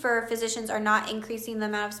residencies for physicians are not increasing the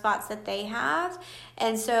amount of spots that they have.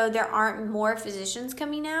 And so there aren't more physicians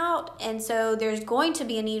coming out. And so there's going to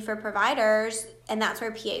be a need for providers, and that's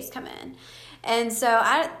where PAs come in. And so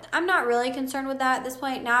I'm not really concerned with that at this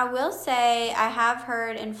point. Now, I will say I have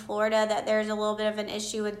heard in Florida that there's a little bit of an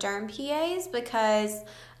issue with derm PAs because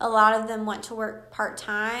a lot of them want to work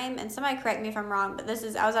part-time. And somebody correct me if I'm wrong, but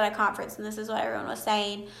I was at a conference and this is what everyone was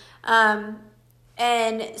saying.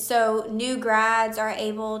 And so new grads are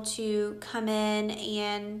able to come in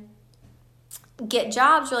and get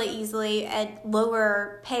jobs really easily at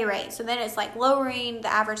lower pay rates. So then it's like lowering the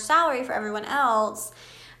average salary for everyone else.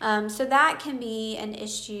 So that can be an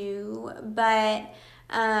issue, but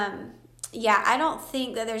yeah, I don't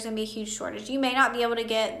think that there's going to be a huge shortage. You may not be able to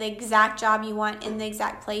get the exact job you want in the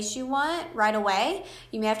exact place you want right away.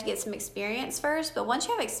 You may have to get some experience first, but once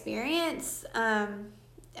you have experience,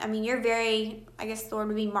 you're very, I guess the word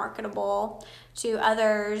would be marketable to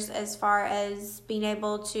others as far as being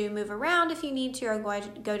able to move around if you need to or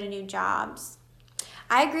go to new jobs.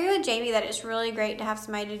 I agree with Jamie that it's really great to have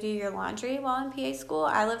somebody to do your laundry while in PA school.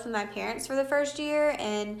 I lived with my parents for the first year,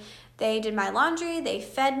 and they did my laundry. They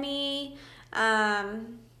fed me.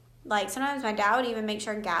 Sometimes my dad would even make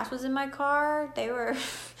sure gas was in my car. They were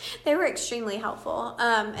extremely helpful.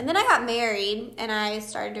 And then I got married, and I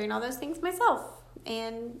started doing all those things myself.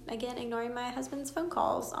 And again, ignoring my husband's phone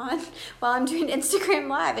calls while I'm doing Instagram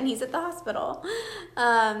Live, and he's at the hospital.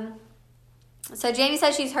 So Jamie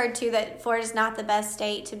says she's heard too that Florida's not the best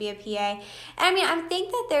state to be a PA. And I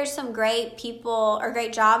think that there's some great people or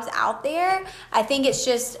great jobs out there. I think it's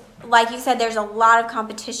just, like you said, there's a lot of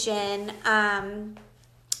competition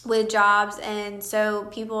with jobs. And so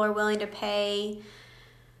people are willing to pay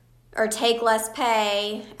or take less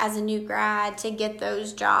pay as a new grad to get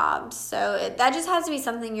those jobs. So that just has to be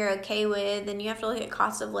something you're okay with. And you have to look at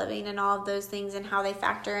cost of living and all of those things and how they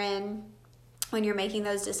factor in when you're making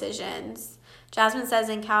those decisions. Jasmine says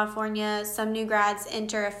in California, some new grads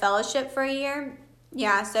enter a fellowship for a year.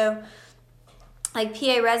 Yeah, so like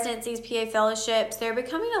PA residencies, PA fellowships, they're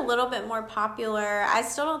becoming a little bit more popular. I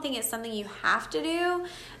still don't think it's something you have to do.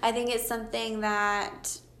 I think it's something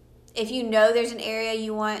that if you know there's an area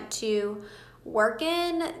you want to work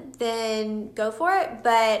in, then go for it.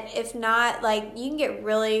 But if not, you can get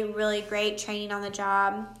really, really great training on the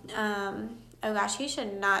job. Oh gosh, he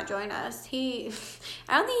should not join us. I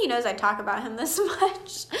don't think he knows I talk about him this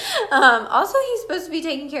much. Also, he's supposed to be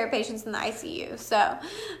taking care of patients in the ICU, so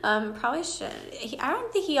probably shouldn't. I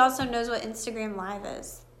don't think he also knows what Instagram Live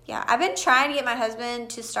is. Yeah, I've been trying to get my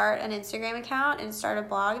husband to start an Instagram account and start a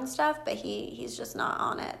blog and stuff, but he's just not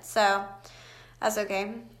on it. So that's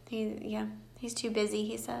okay. He's too busy,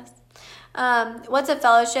 he says. What's a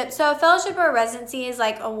fellowship? So a fellowship or a residency is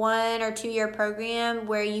like a 1 or 2 year program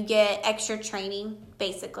where you get extra training,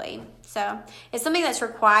 basically. So it's something that's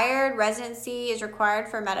required. Residency is required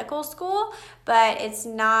for medical school, but it's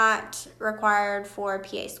not required for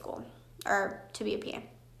PA school or to be a PA.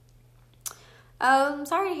 Oh, I'm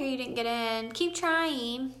sorry to hear you didn't get in. Keep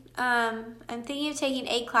trying. I'm thinking of taking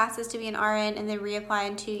 8 classes to be an RN and then reapply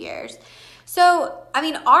in 2 years. So,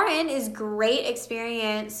 RN is great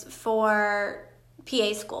experience for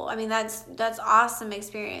PA school. That's awesome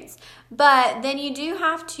experience. But then you do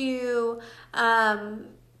have to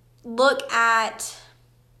look at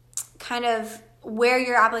kind of where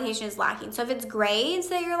your application is lacking. So if it's grades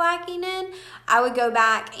that you're lacking in, I would go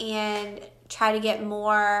back and try to get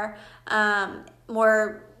more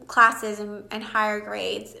classes and higher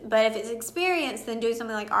grades. But if it's experience, then doing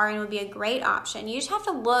something like RN would be a great option. You just have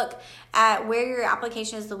to look at where your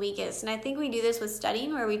application is the weakest. And I think we do this with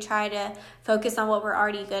studying, where we try to focus on what we're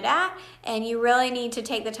already good at. And you really need to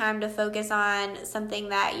take the time to focus on something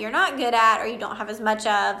that you're not good at or you don't have as much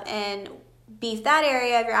of, and beef that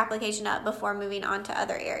area of your application up before moving on to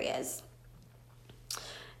other areas.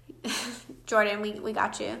 Jordan, we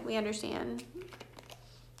got you. We understand.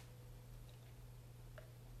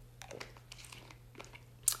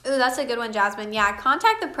 Ooh, that's a good one, Jasmine. Yeah,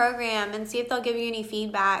 contact the program and see if they'll give you any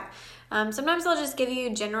feedback. Sometimes they'll just give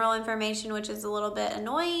you general information, which is a little bit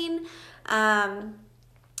annoying.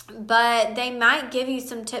 But they might give you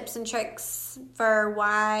some tips and tricks for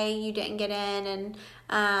why you didn't get in,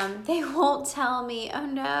 and they won't tell me. Oh,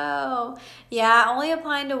 no. Yeah, only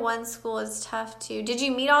applying to one school is tough, too. Did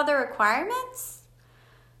you meet all the requirements?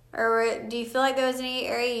 Or do you feel like there was any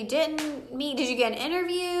area you didn't meet? Did you get an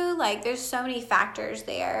interview? There's so many factors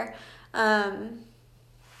there. Yeah,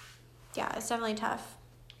 it's definitely tough.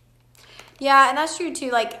 Yeah, and that's true too.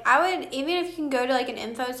 Like, I would, even if you can go to like an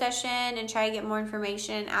info session and try to get more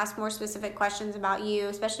information, ask more specific questions about you,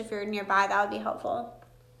 especially if you're nearby, that would be helpful.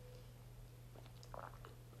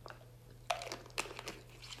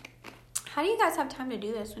 How do you guys have time to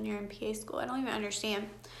do this when you're in PA school? I don't even understand.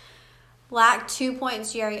 Lack 2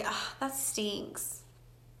 points GRE. Ugh, that stinks.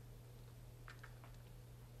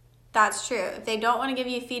 That's true. If they don't want to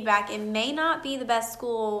give you feedback, it may not be the best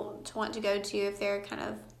school to want to go to if they're kind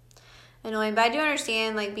of annoying. But I do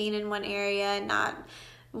understand like being in one area and not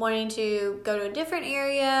wanting to go to a different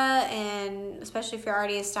area, and especially if you're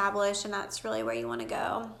already established and that's really where you want to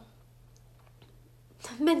go.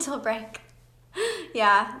 Mental break.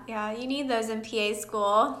 Yeah, you need those in PA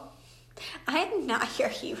school. I am not your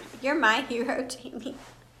hero. You're my hero, Jamie.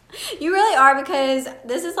 You really are, because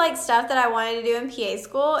this is like stuff that I wanted to do in PA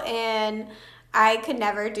school and I could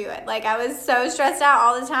never do it. Like, I was so stressed out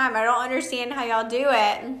all the time. I don't understand how y'all do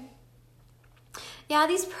it. Yeah,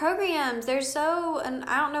 these programs, they're so, and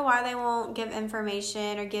I don't know why they won't give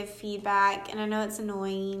information or give feedback, and I know it's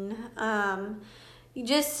annoying. You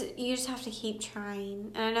just have to keep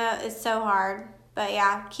trying. And I know it's so hard, but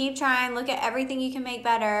yeah, keep trying. Look at everything you can make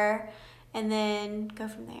better, and then go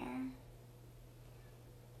from there.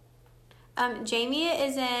 Jamie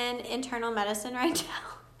is in internal medicine right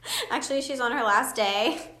now. Actually, she's on her last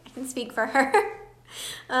day. I can speak for her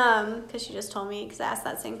because she just told me, because I asked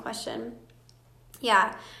that same question.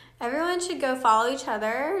 Yeah, everyone should go follow each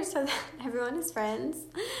other so that everyone is friends.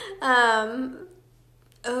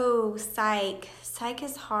 Psych. Psych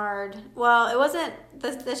is hard. Well, it wasn't,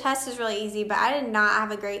 the test is really easy, but I did not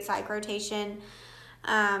have a great psych rotation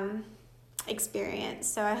experience.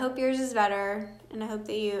 So I hope yours is better, and I hope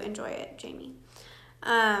that you enjoy it, Jamie.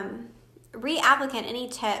 Reapplicant, any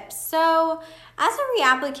tips? So as a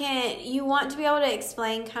reapplicant, you want to be able to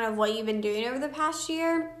explain kind of what you've been doing over the past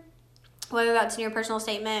year, whether that's in your personal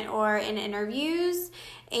statement or in interviews,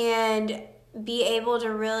 and be able to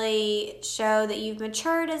really show that you've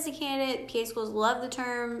matured as a candidate. PA schools love the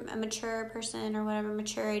term a mature person or whatever,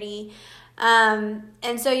 maturity. And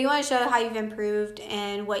so you want to show how you've improved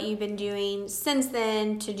and what you've been doing since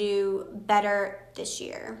then to do better this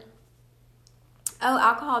year. Oh,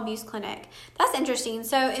 alcohol abuse clinic. That's interesting.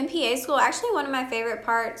 So in PA school, actually one of my favorite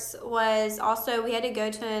parts was also we had to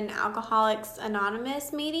go to an Alcoholics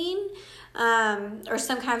Anonymous meeting, or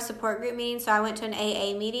some kind of support group meeting. So I went to an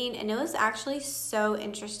AA meeting, and it was actually so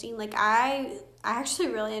interesting. Like, I actually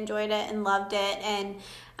really enjoyed it and loved it, and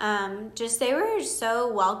just they were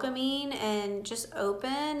so welcoming and just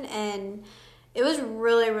open, and it was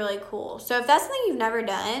really, really cool. So if that's something you've never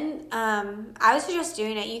done, I would suggest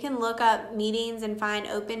doing it. You can look up meetings and find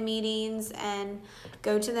open meetings and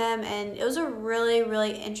go to them. And it was a really,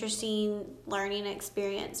 really interesting learning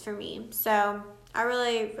experience for me. So I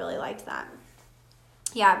really, really liked that.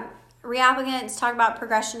 Yeah, reapplicants, talk about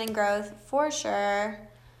progression and growth for sure.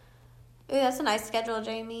 Ooh, that's a nice schedule,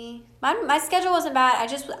 Jamie. My schedule wasn't bad.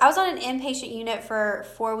 I was on an inpatient unit for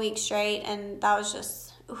 4 weeks straight, and that was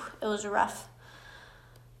just, it was rough.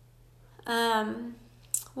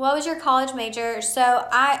 What was your college major? So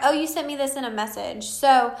you sent me this in a message.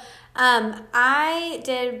 So, I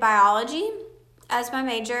did biology as my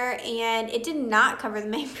major, and it did not cover the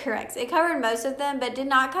main prereqs. It covered most of them, but did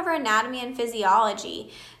not cover anatomy and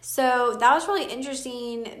physiology. So that was really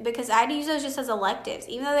interesting because I had to use those just as electives.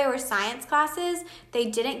 Even though they were science classes, they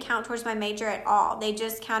didn't count towards my major at all. They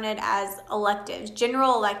just counted as electives,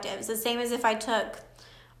 general electives, the same as if I took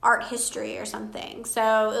art history or something.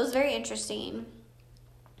 So it was very interesting.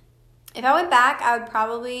 If I went back, I would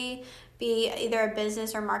probably be either a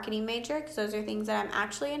business or marketing major, because those are things that I'm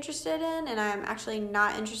actually interested in, and I'm actually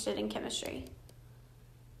not interested in chemistry.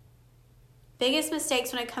 Biggest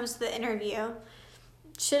mistakes when it comes to the interview.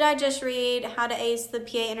 Should I just read How to Ace the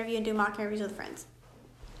PA Interview and Do Mock Interviews with Friends?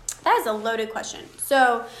 That is a loaded question.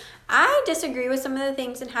 So I disagree with some of the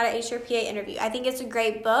things in How to Ace Your PA Interview. I think it's a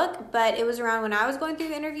great book, but it was around when I was going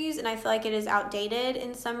through interviews, and I feel like it is outdated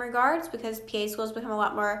in some regards because PA schools become a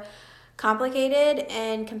lot more complicated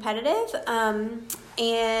and competitive.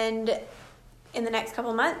 And in the next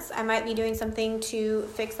couple months, I might be doing something to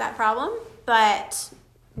fix that problem, but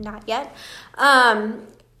not yet.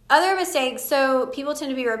 Other mistakes, so people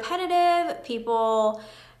tend to be repetitive. People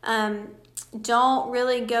don't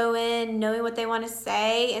really go in knowing what they want to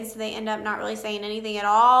say, and so they end up not really saying anything at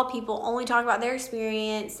all. People only talk about their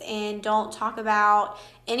experience and don't talk about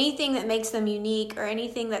anything that makes them unique or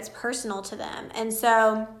anything that's personal to them. And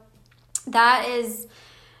so those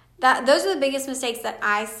are the biggest mistakes that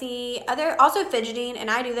I see. Also fidgeting,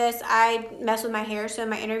 and I do this. I mess with my hair, so in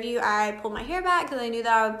my interview I pulled my hair back because I knew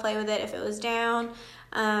that I would play with it if it was down.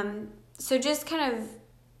 So just kind of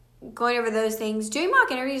going over those things. Doing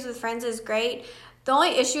mock interviews with friends is great. The only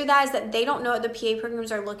issue with that is that they don't know what the PA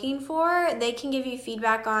programs are looking for. They can give you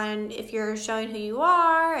feedback on if you're showing who you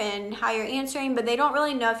are and how you're answering, but they don't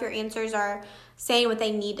really know if your answers are saying what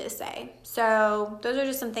they need to say. So those are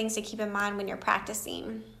just some things to keep in mind when you're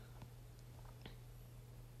practicing.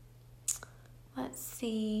 Let's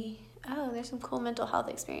see. Oh, there's some cool mental health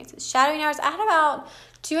experiences. Shadowing hours. I had about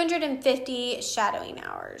 250 shadowing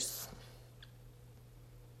hours.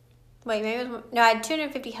 Wait, maybe it was, no, I had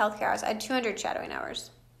 250 healthcare hours. I had 200 shadowing hours.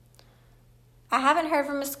 I haven't heard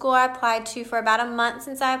from a school I applied to for about a month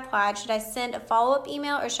since I applied. Should I send a follow-up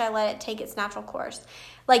email or should I let it take its natural course?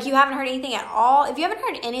 Like, you haven't heard anything at all? If you haven't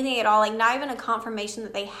heard anything at all, like not even a confirmation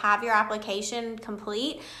that they have your application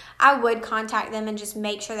complete, I would contact them and just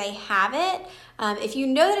make sure they have it. If you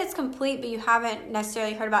know that it's complete but you haven't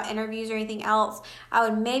necessarily heard about interviews or anything else, I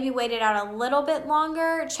would maybe wait it out a little bit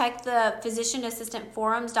longer. Check the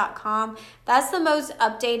physicianassistantforums.com. That's the most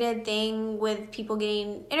updated thing with people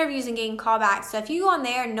getting interviews and getting callbacks. So if you go on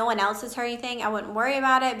there and no one else has heard anything, I wouldn't worry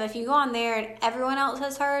about it. But if you go on there and everyone else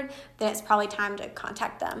has heard, then it's probably time to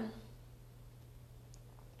contact them.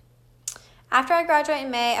 After I graduate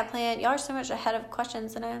in May, I plan, y'all are so much ahead of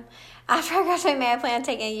questions than I am. After I graduate in May, I plan on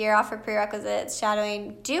taking a year off for prerequisites,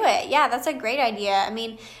 shadowing. Do it. Yeah, that's a great idea. I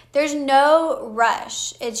mean, there's no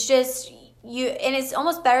rush. It's just you, and it's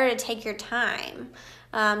almost better to take your time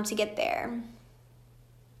to get there.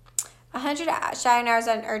 100 shadowing hours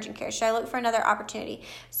on urgent care. Should I look for another opportunity?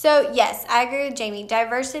 So, yes, I agree with Jamie.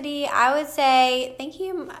 Diversity, I would say, thank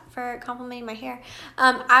you for complimenting my hair.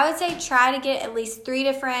 I would say try to get at least 3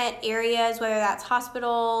 different areas, whether that's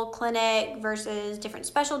hospital, clinic versus different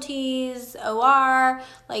specialties, OR,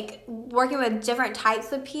 like working with different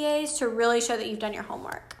types of PAs to really show that you've done your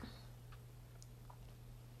homework.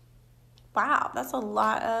 Wow, that's a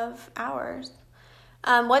lot of hours.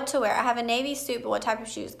 What to wear. I have a navy suit, but what type of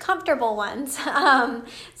shoes? Comfortable ones.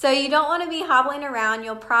 So you don't want to be hobbling around.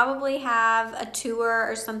 You'll probably have a tour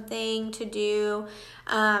or something to do.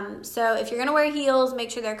 So if you're going to wear heels, make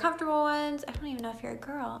sure they're comfortable ones. I don't even know if you're a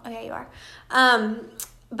girl. Oh, yeah, you are.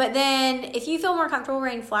 But then if you feel more comfortable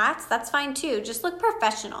wearing flats, that's fine too. Just look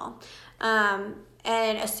professional. And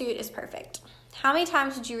a suit is perfect. How many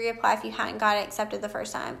times would you reapply if you hadn't got it accepted the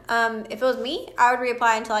first time? If it was me, I would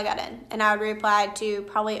reapply until I got in. And I would reapply to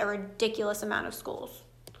probably a ridiculous amount of schools.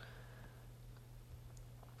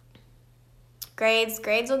 Grades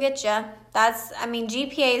will get you.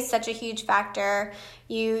 GPA is such a huge factor.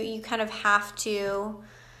 You kind of have to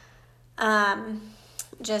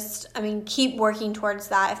keep working towards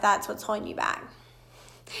that if that's what's holding you back.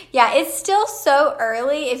 Yeah, it's still so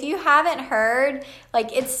early. If you haven't heard,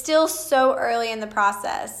 it's still so early in the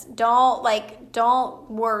process. Don't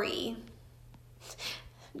worry.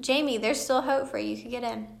 Jamie, there's still hope for you. You could get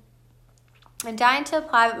in. I'm dying to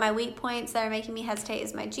apply, but my weak points that are making me hesitate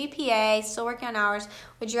is my GPA, still working on hours.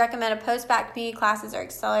 Would you recommend a post-bac community classes or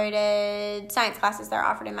accelerated science classes that are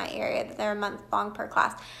offered in my area, that they're a month long per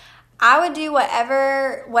class? I would do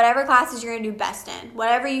whatever classes you're going to do best in.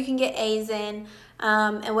 Whatever you can get A's in.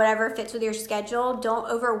 And whatever fits with your schedule. Don't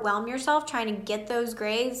overwhelm yourself trying to get those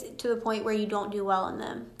grades to the point where you don't do well in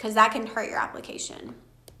them, because that can hurt your application.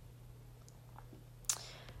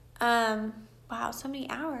 Wow, so many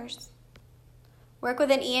hours. Work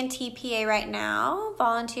with an ENT PA right now.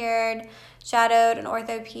 Volunteered, shadowed an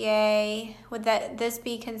ortho PA. Would this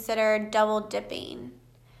be considered double dipping?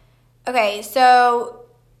 Okay, so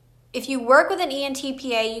if you work with an ENT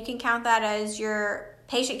PA, you can count that as your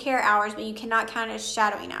patient care hours, but you cannot count it as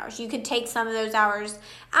shadowing hours. You could take some of those hours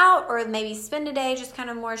out or maybe spend a day just kind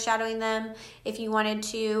of more shadowing them if you wanted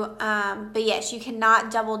to. But yes, you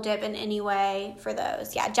cannot double dip in any way for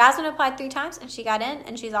those. Yeah, Jasmine applied 3 times and she got in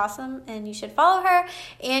and she's awesome and you should follow her,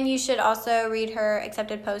 and you should also read her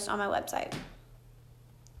accepted post on my website.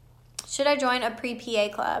 Should I join a pre-PA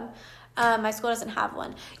club? My school doesn't have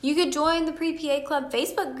one. You could join the pre-PA club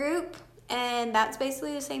Facebook group, and that's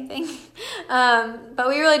basically the same thing. But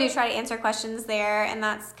we really do try to answer questions there, and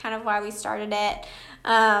that's kind of why we started it.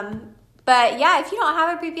 But yeah, if you don't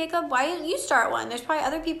have a pre-PA club, why didn't you start one? There's probably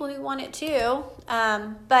other people who want it too.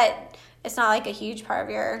 But it's not like a huge part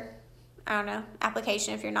of your,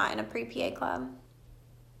 application if you're not in a pre-PA club.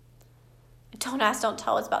 Don't ask, don't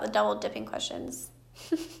tell. It's about the double dipping questions.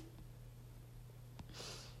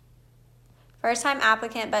 First time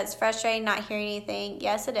applicant, but it's frustrating not hearing anything.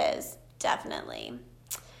 Yes, it is. Definitely.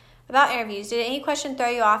 About interviews, did any question throw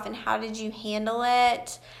you off and how did you handle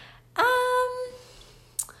it?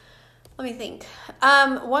 Let me think.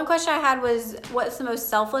 One question I had was, what's the most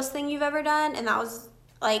selfless thing you've ever done? And that was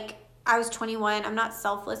I was 21. I'm not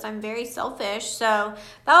selfless. I'm very selfish. So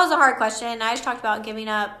that was a hard question. I just talked about giving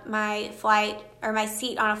up my flight or my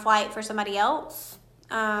seat on a flight for somebody else.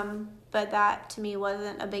 But that to me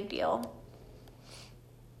wasn't a big deal.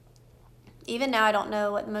 Even now, I don't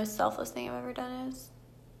know what the most selfless thing I've ever done is.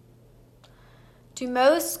 Do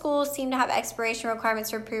most schools seem to have expiration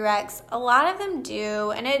requirements for prereqs? A lot of them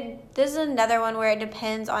do, and this is another one where it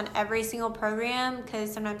depends on every single program,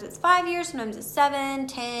 because sometimes it's 5 years, sometimes it's 7,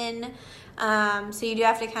 10. So you do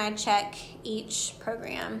have to kind of check each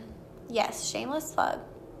program. Yes, shameless plug.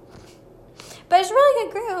 But it's a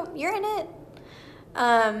really good group. You're in it.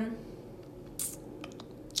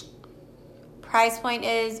 Price point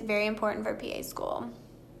is very important for PA school.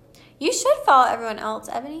 You should follow everyone else,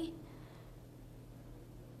 Ebony.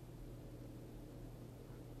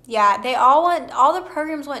 Yeah, all the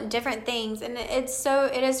programs want different things, and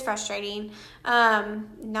it is frustrating.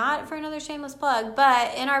 Not for another shameless plug,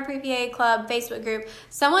 but in our Pre-PA Club Facebook group,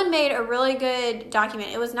 someone made a really good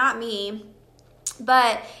document. It was not me,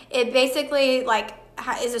 but it basically is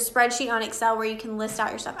a spreadsheet on Excel where you can list out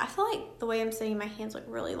your stuff. I feel like the way I'm sitting, my hands look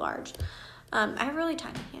really large. I have really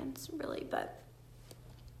tiny hands, really, but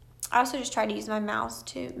I also just try to use my mouse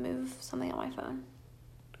to move something on my phone.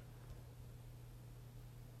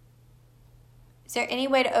 Is there any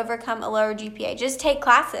way to overcome a lower GPA? Just take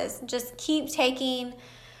classes. Just keep taking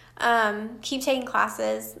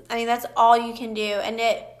classes. I mean, that's all you can do, and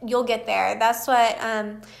you'll get there. That's what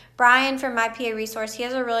Brian from My PA Resource, he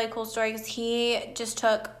has a really cool story because he just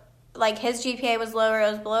took, his GPA was lower.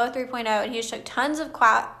 It was below a 3.0, and he just took tons of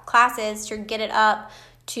classes to get it up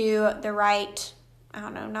to the right, I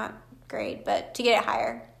don't know, not grade, but to get it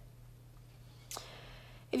higher.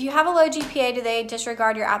 If you have a low GPA, do they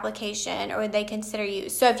disregard your application or would they consider you?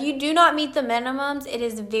 So if you do not meet the minimums, it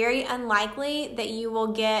is very unlikely that you will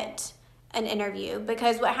get an interview,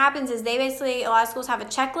 because what happens is a lot of schools have a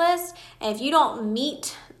checklist, and if you don't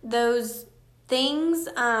meet those things,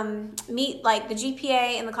 meet the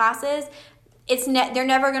GPA and the classes, they're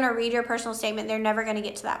never going to read your personal statement. They're never going to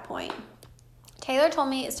get to that point. Taylor told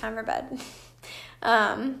me it's time for bed,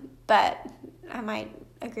 but I might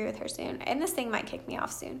agree with her soon, and this thing might kick me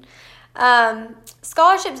off soon.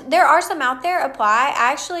 Scholarships, there are some out there. Apply.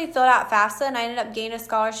 I actually filled out FAFSA, and I ended up getting a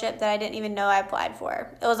scholarship that I didn't even know I applied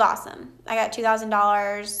for. It was awesome. I got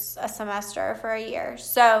 $2,000 a semester for a year.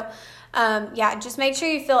 So just make sure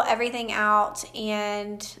you fill everything out,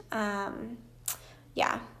 and and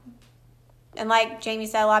like Jamie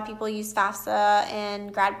said, a lot of people use FAFSA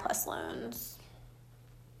and Grad Plus loans.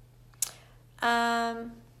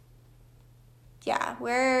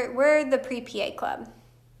 We're the Pre-PA Club.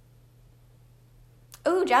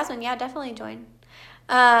 Oh, Jasmine, yeah, definitely join.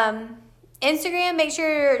 Instagram, make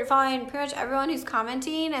sure you're following pretty much everyone who's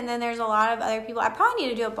commenting, and then there's a lot of other people. I probably need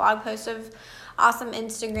to do a blog post of awesome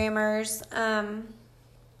Instagrammers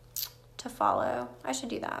to follow. I should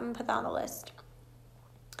do that. I'm going to put that on the list.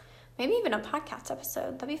 Maybe even a podcast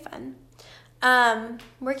episode. That'd be fun.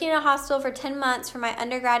 Working in a hospital for 10 months for my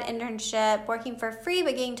undergrad internship, working for free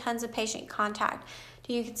but getting tons of patient contact.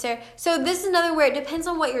 Do you consider? So this is another where it depends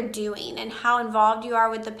on what you're doing and how involved you are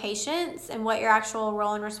with the patients and what your actual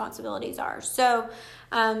role and responsibilities are. So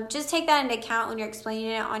just take that into account when you're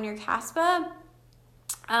explaining it on your CASPA.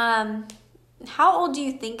 How old do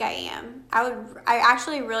you think I am? I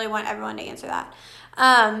actually really want everyone to answer that.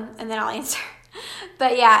 And then I'll answer.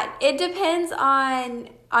 But yeah, it depends on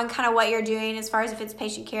kind of what you're doing as far as if it's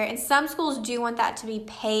patient care. And some schools do want that to be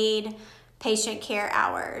paid patient care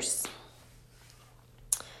hours.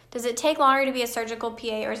 Does it take longer to be a surgical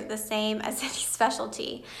PA, or is it the same as any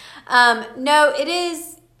specialty? No, it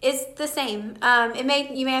is. It's the same. You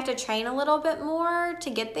may have to train a little bit more to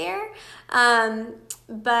get there.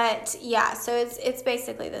 But yeah, so it's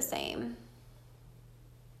basically the same.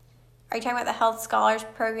 Are you talking about the Health Scholars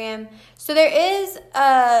Program? So there is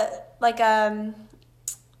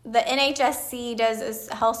the NHSC does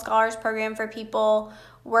a Health Scholars Program for people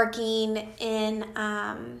working in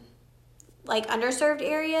underserved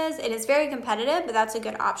areas. It is very competitive, but that's a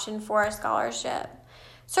good option for a scholarship.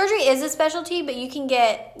 Surgery is a specialty, but you can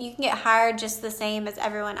get hired just the same as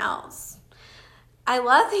everyone else. I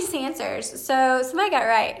love these answers. So somebody got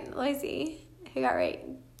right. Let me see. Who got right?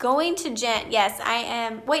 Going to Gent. Yes, I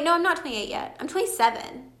am. Wait, no, I'm not 28 yet. I'm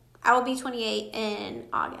 27. I will be 28 in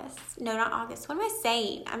August. No, not August. What am I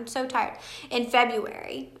saying? I'm so tired. In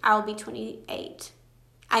February, I will be 28.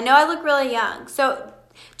 I know I look really young. So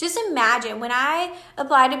just imagine, when I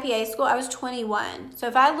applied to PA school, I was 21. So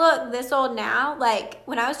if I look this old now,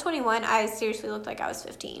 when I was 21, I seriously looked like I was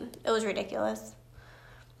 15. It was ridiculous.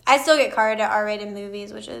 I still get carded at R-rated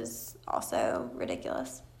movies, which is also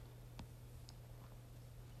ridiculous.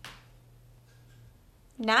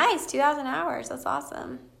 Nice, 2,000 hours. That's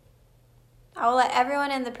awesome. I will let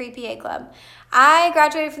everyone in the pre-PA club. I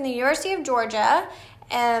graduated from the University of Georgia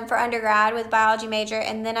for undergrad with a biology major,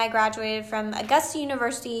 and then I graduated from Augusta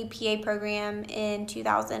University PA program in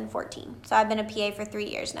 2014. So I've been a PA for 3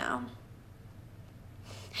 years now.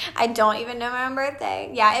 I don't even know my own birthday.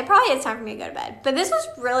 Yeah, it probably is time for me to go to bed. But this was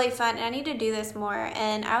really fun, and I need to do this more.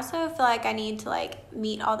 And I also feel like I need to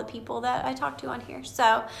meet all the people that I talk to on here.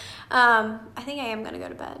 So I think I am going to go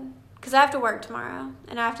to bed because I have to work tomorrow,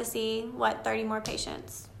 and I have to see 30 more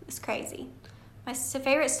patients. It's crazy. My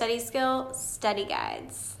favorite study skill, study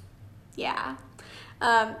guides. Yeah.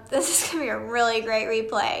 This is going to be a really great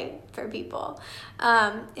replay for people.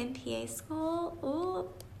 In PA school, ooh.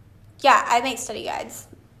 Yeah, I make study guides.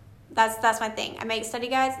 That's my thing. I make study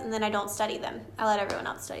guides, and then I don't study them. I let everyone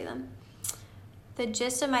else study them. The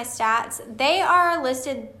gist of my stats, they are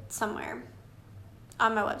listed somewhere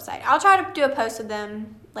on my website. I'll try to do a post of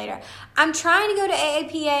them later. I'm trying to go to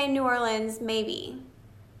AAPA in New Orleans, maybe.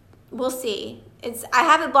 We'll see. I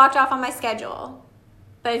have it blocked off on my schedule.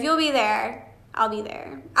 But if you'll be there, I'll be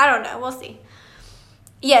there. I don't know. We'll see.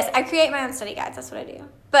 Yes, I create my own study guides. That's what I do.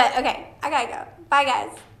 But, okay, I gotta go. Bye,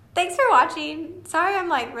 guys. Thanks for watching. Sorry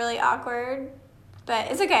I'm really awkward,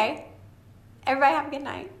 but it's okay. Everybody have a good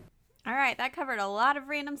night. All right, that covered a lot of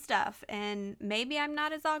random stuff, and maybe I'm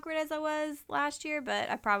not as awkward as I was last year, but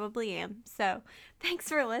I probably am. So thanks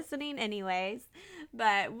for listening anyways.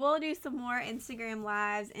 But we'll do some more Instagram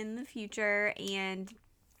lives in the future, and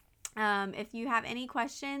if you have any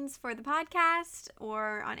questions for the podcast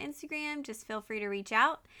or on Instagram, just feel free to reach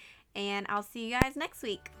out, and I'll see you guys next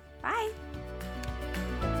week. Bye.